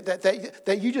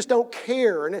 That you just don't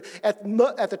care. And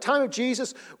at the time of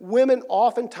Jesus, women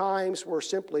oftentimes were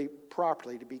simply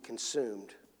property to be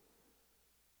consumed.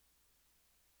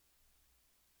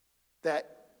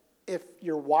 That if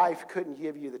your wife couldn't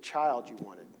give you the child you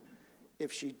wanted,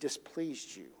 if she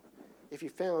displeased you, if you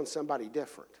found somebody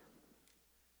different.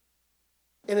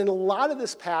 And in a lot of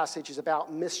this passage is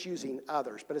about misusing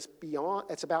others, but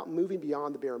it's about moving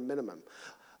beyond the bare minimum.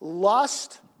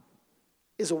 Lust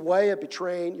is a way of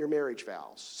betraying your marriage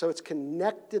vows. So it's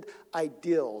connected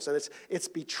ideals, and it's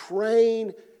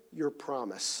betraying your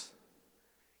promise.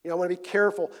 You know, I want to be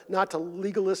careful not to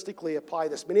legalistically apply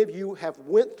this. Many of you have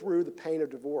went through the pain of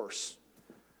divorce.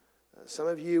 Some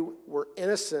of you were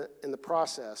innocent in the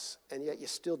process, and yet you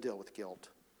still deal with guilt.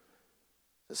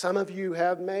 Some of you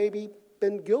have maybe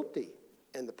been guilty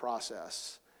in the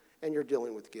process, and you're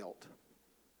dealing with guilt.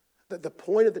 The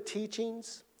point of the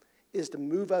teachings is to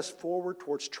move us forward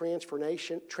towards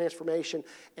transformation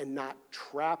and not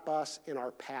trap us in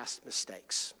our past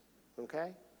mistakes.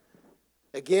 Okay?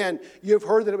 Again, you have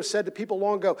heard that it was said to people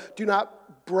long ago, do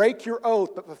not break your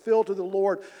oath, but fulfill to the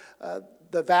Lord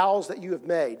the vows that you have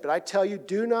made. But I tell you,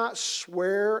 do not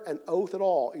swear an oath at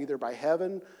all, either by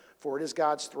heaven, for it is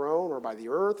God's throne, or by the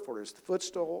earth, for it is the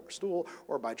footstool,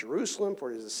 or by Jerusalem,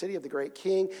 for it is the city of the great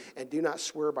king. And do not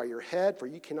swear by your head, for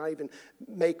you cannot even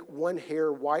make one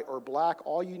hair white or black.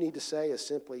 All you need to say is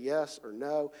simply yes or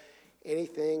no.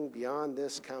 Anything beyond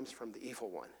this comes from the evil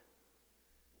one.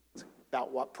 It's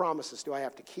about what promises do I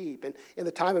have to keep. And in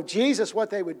the time of Jesus, what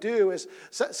they would do is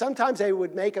sometimes they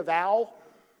would make a vow.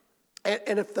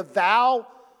 And if the vow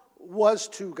was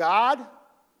to God,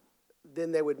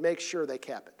 then they would make sure they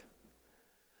kept it.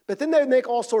 But then they would make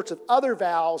all sorts of other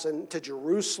vows, and to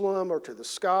Jerusalem or to the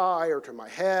sky or to my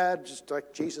head, just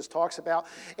like Jesus talks about.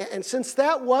 And since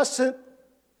that wasn't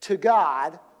to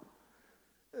God,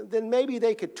 then maybe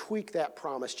they could tweak that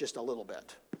promise just a little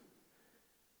bit.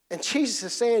 And Jesus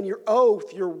is saying your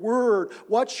oath, your word,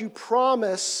 what you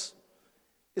promise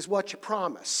is what you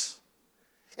promise.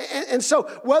 And so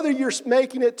whether you're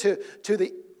making it to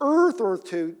the earth or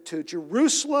to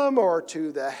Jerusalem or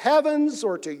to the heavens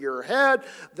or to your head,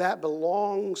 that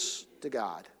belongs to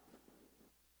God.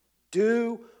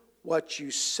 Do what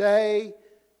you say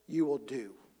you will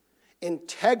do.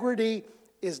 Integrity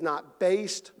is not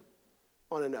based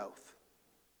on an oath.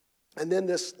 And then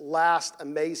this last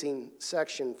amazing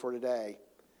section for today.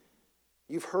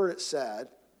 You've heard it said,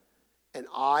 an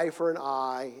eye for an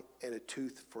eye and a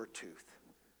tooth for a tooth.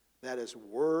 That is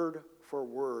word for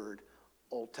word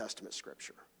Old Testament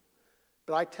scripture.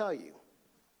 But I tell you,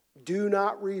 do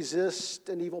not resist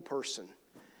an evil person.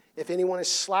 If anyone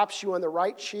slaps you on the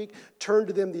right cheek, turn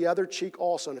to them the other cheek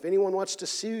also. And if anyone wants to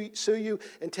sue you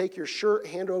and take your shirt,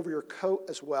 hand over your coat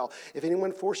as well. If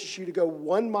anyone forces you to go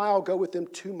 1 mile, go with them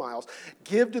 2 miles.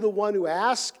 Give to the one who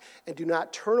asks, and do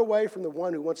not turn away from the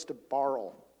one who wants to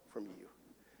borrow from you.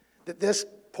 That this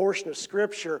portion of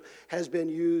Scripture has been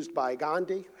used by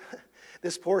Gandhi.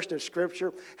 This portion of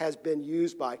Scripture has been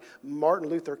used by Martin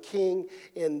Luther King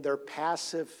in their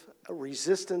passive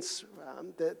resistance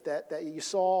that you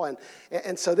saw.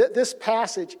 And so this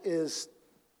passage is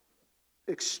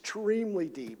extremely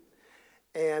deep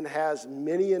and has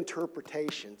many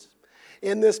interpretations.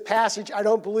 In this passage, I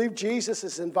don't believe Jesus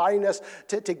is inviting us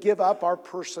to give up our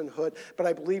personhood, but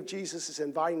I believe Jesus is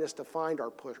inviting us to find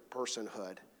our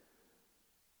personhood.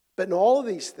 But in all of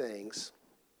these things,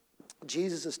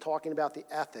 Jesus is talking about the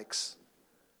ethics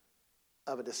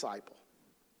of a disciple.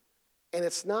 And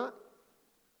it's not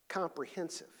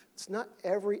comprehensive. It's not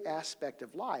every aspect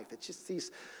of life. It's just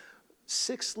these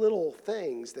 6 little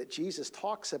things that Jesus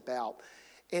talks about.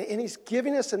 And he's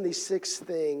giving us in these 6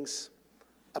 things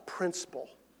a principle.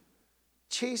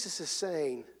 Jesus is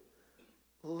saying,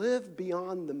 live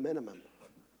beyond the minimum.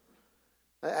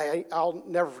 I'll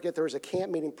never forget, there was a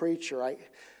camp meeting preacher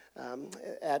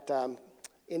at the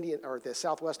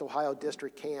Southwest Ohio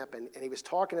District Camp, and he was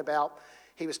talking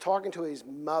to his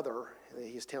mother.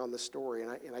 He's telling this story,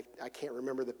 and I can't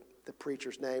remember the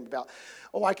preacher's name, about,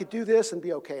 I could do this and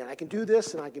be okay, and I can do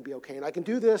this and I can be okay, and I can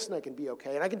do this and I can be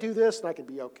okay, and I can do this and I can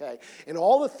be okay. And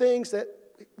all the things that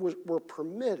were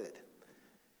permitted.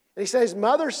 And he said, his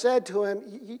mother said to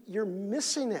him, you're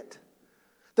missing it.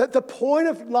 That the point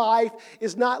of life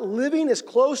is not living as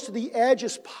close to the edge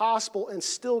as possible and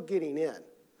still getting in.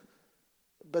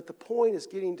 But the point is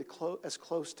getting as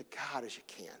close to God as you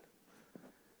can.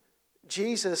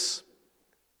 Jesus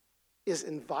is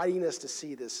inviting us to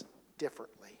see this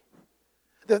differently.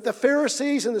 The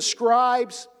Pharisees and the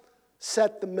scribes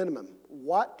set the minimum.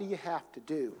 What do you have to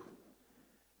do?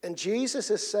 And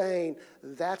Jesus is saying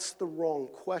that's the wrong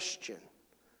question.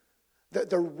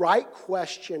 The right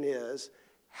question is,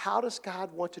 how does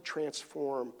God want to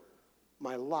transform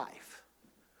my life?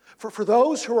 For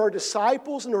those who are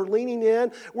disciples and are leaning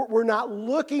in, we're not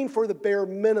looking for the bare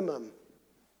minimum,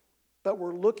 but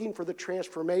we're looking for the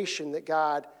transformation that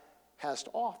God has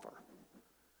to offer.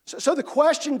 So the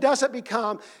question doesn't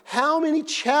become, how many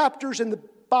chapters in the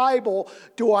Bible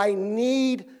do I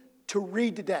need to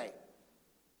read today?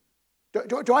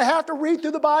 Do I have to read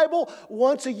through the Bible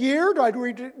once a year? Do I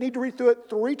need to read through it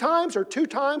 3 times or 2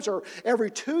 times or every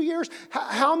 2 years?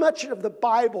 How much of the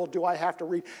Bible do I have to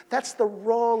read? That's the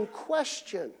wrong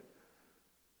question.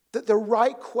 The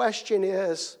right question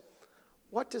is,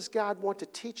 what does God want to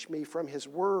teach me from His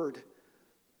Word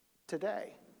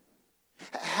today?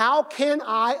 How can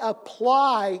I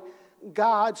apply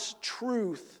God's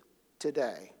truth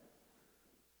today?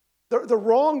 The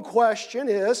wrong question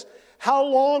is, how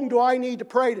long do I need to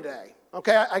pray today?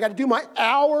 Okay, I got to do my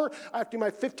hour, I have to do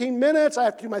my 15 minutes, I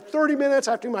have to do my 30 minutes,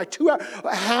 I have to do my 2 hours.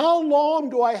 How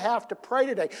long do I have to pray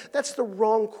today? That's the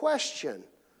wrong question.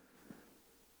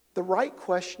 The right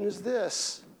question is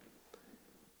this: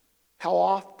 how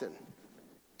often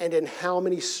and in how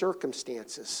many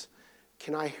circumstances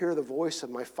can I hear the voice of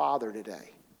my Father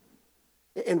today?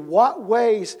 In what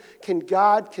ways can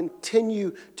God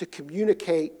continue to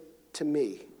communicate to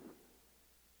me?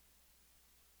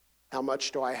 How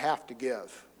much do I have to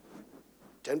give?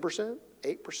 10%?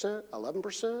 8%?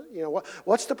 11%?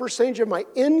 What's the percentage of my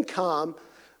income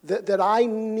that I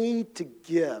need to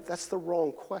give? That's the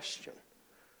wrong question.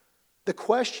 The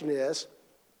question is,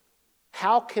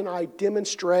 how can I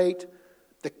demonstrate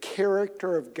the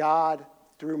character of God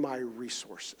through my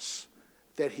resources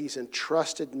that He's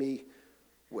entrusted me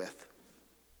with?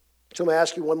 So I'm going to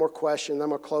ask you one more question, and I'm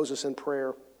going to close this in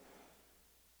prayer.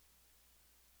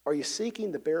 Are you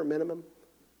seeking the bare minimum?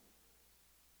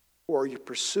 Or are you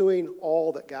pursuing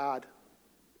all that God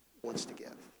wants to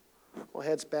give? All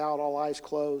heads bowed, all eyes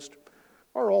closed.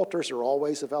 Our altars are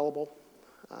always available.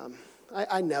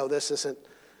 I know this isn't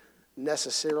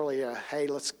necessarily a, hey,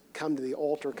 let's come to the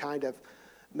altar kind of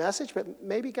message, but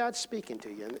maybe God's speaking to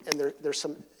you. And there's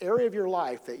some area of your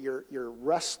life that you're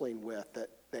wrestling with,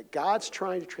 that God's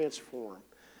trying to transform.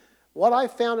 What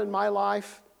I've found in my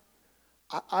life,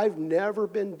 I've never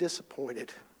been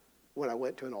disappointed when I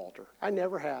went to an altar. I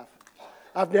never have.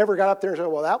 I've never got up there and said,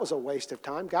 well, that was a waste of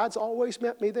time. God's always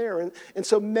met me there. And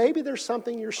so maybe there's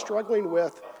something you're struggling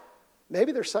with.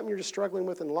 Maybe there's something you're just struggling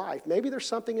with in life. Maybe there's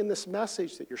something in this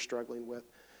message that you're struggling with.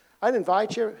 I'd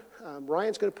invite you.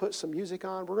 Ryan's going to put some music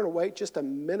on. We're going to wait just a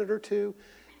minute or two,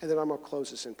 and then I'm going to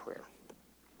close this in prayer.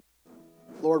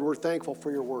 Lord, we're thankful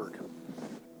for your word.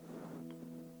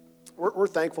 We're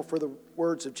thankful for the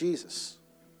words of Jesus.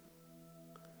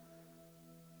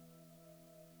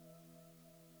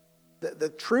 The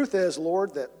truth is,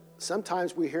 Lord, that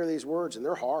sometimes we hear these words and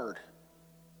they're hard.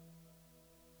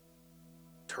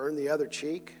 Turn the other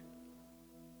cheek.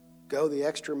 Go the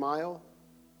extra mile.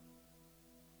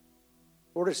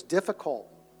 Lord, it's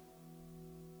difficult.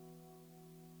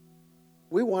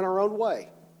 We want our own way.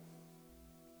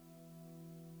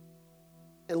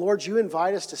 And Lord, you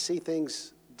invite us to see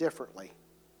things differently,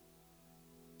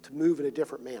 to move in a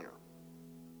different manner.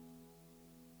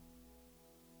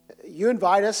 You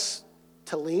invite us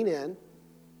to lean in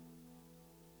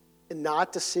and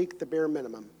not to seek the bare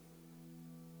minimum,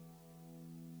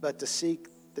 but to seek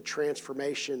the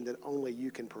transformation that only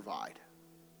you can provide.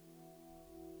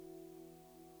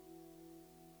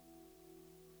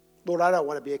 Lord, I don't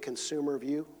want to be a consumer of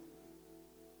you.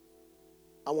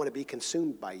 I want to be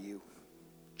consumed by you,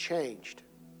 changed,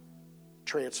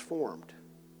 transformed.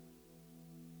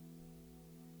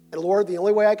 And Lord, the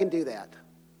only way I can do that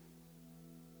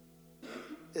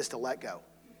is to let go.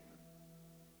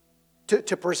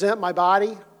 To present my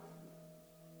body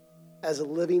as a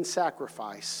living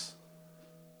sacrifice.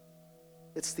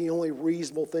 It's the only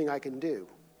reasonable thing I can do.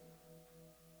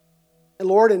 And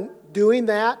Lord, in doing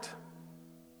that,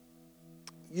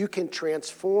 you can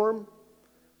transform,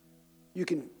 you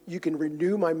can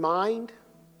renew my mind,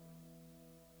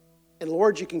 and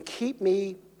Lord, you can keep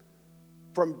me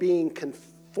from being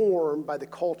conformed by the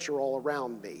culture all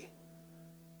around me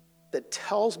that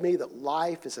tells me that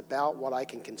life is about what I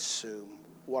can consume,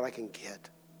 what I can get.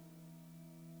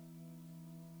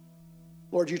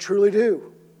 Lord, you truly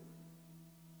do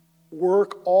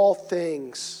work all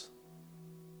things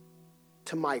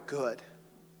to my good.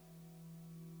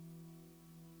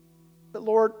 But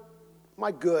Lord,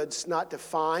 my good's not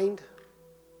defined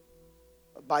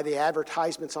by the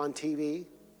advertisements on TV.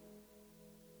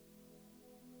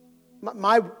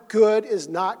 My good is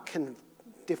not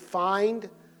defined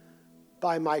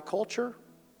by my culture,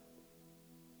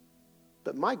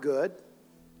 but my good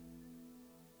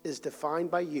is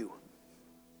defined by you.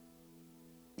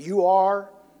 You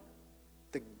are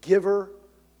the giver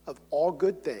of all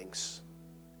good things.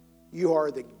 You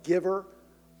are the giver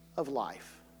of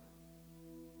life.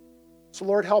 So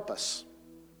Lord, help us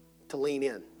to lean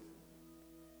in,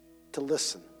 to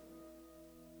listen,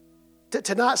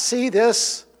 to not see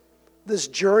this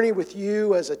journey with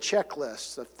you as a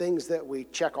checklist of things that we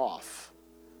check off.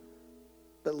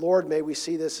 But Lord, may we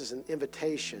see this as an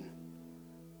invitation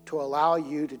to allow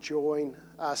you to join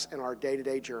us in our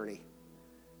day-to-day journey,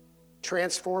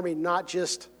 transforming not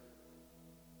just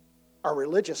our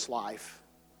religious life,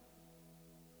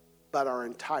 but our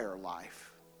entire life.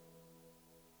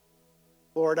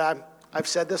 Lord, I've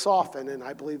said this often, and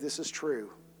I believe this is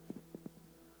true.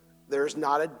 There's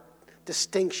not a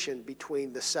distinction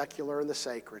between the secular and the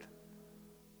sacred.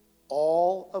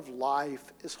 All of life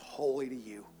is holy to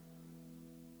you.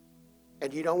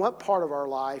 And you don't want part of our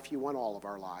life, you want all of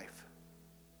our life.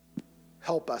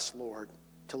 Help us, Lord,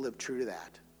 to live true to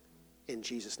that. In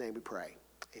Jesus' name we pray.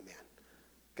 Amen.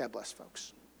 God bless,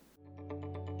 folks.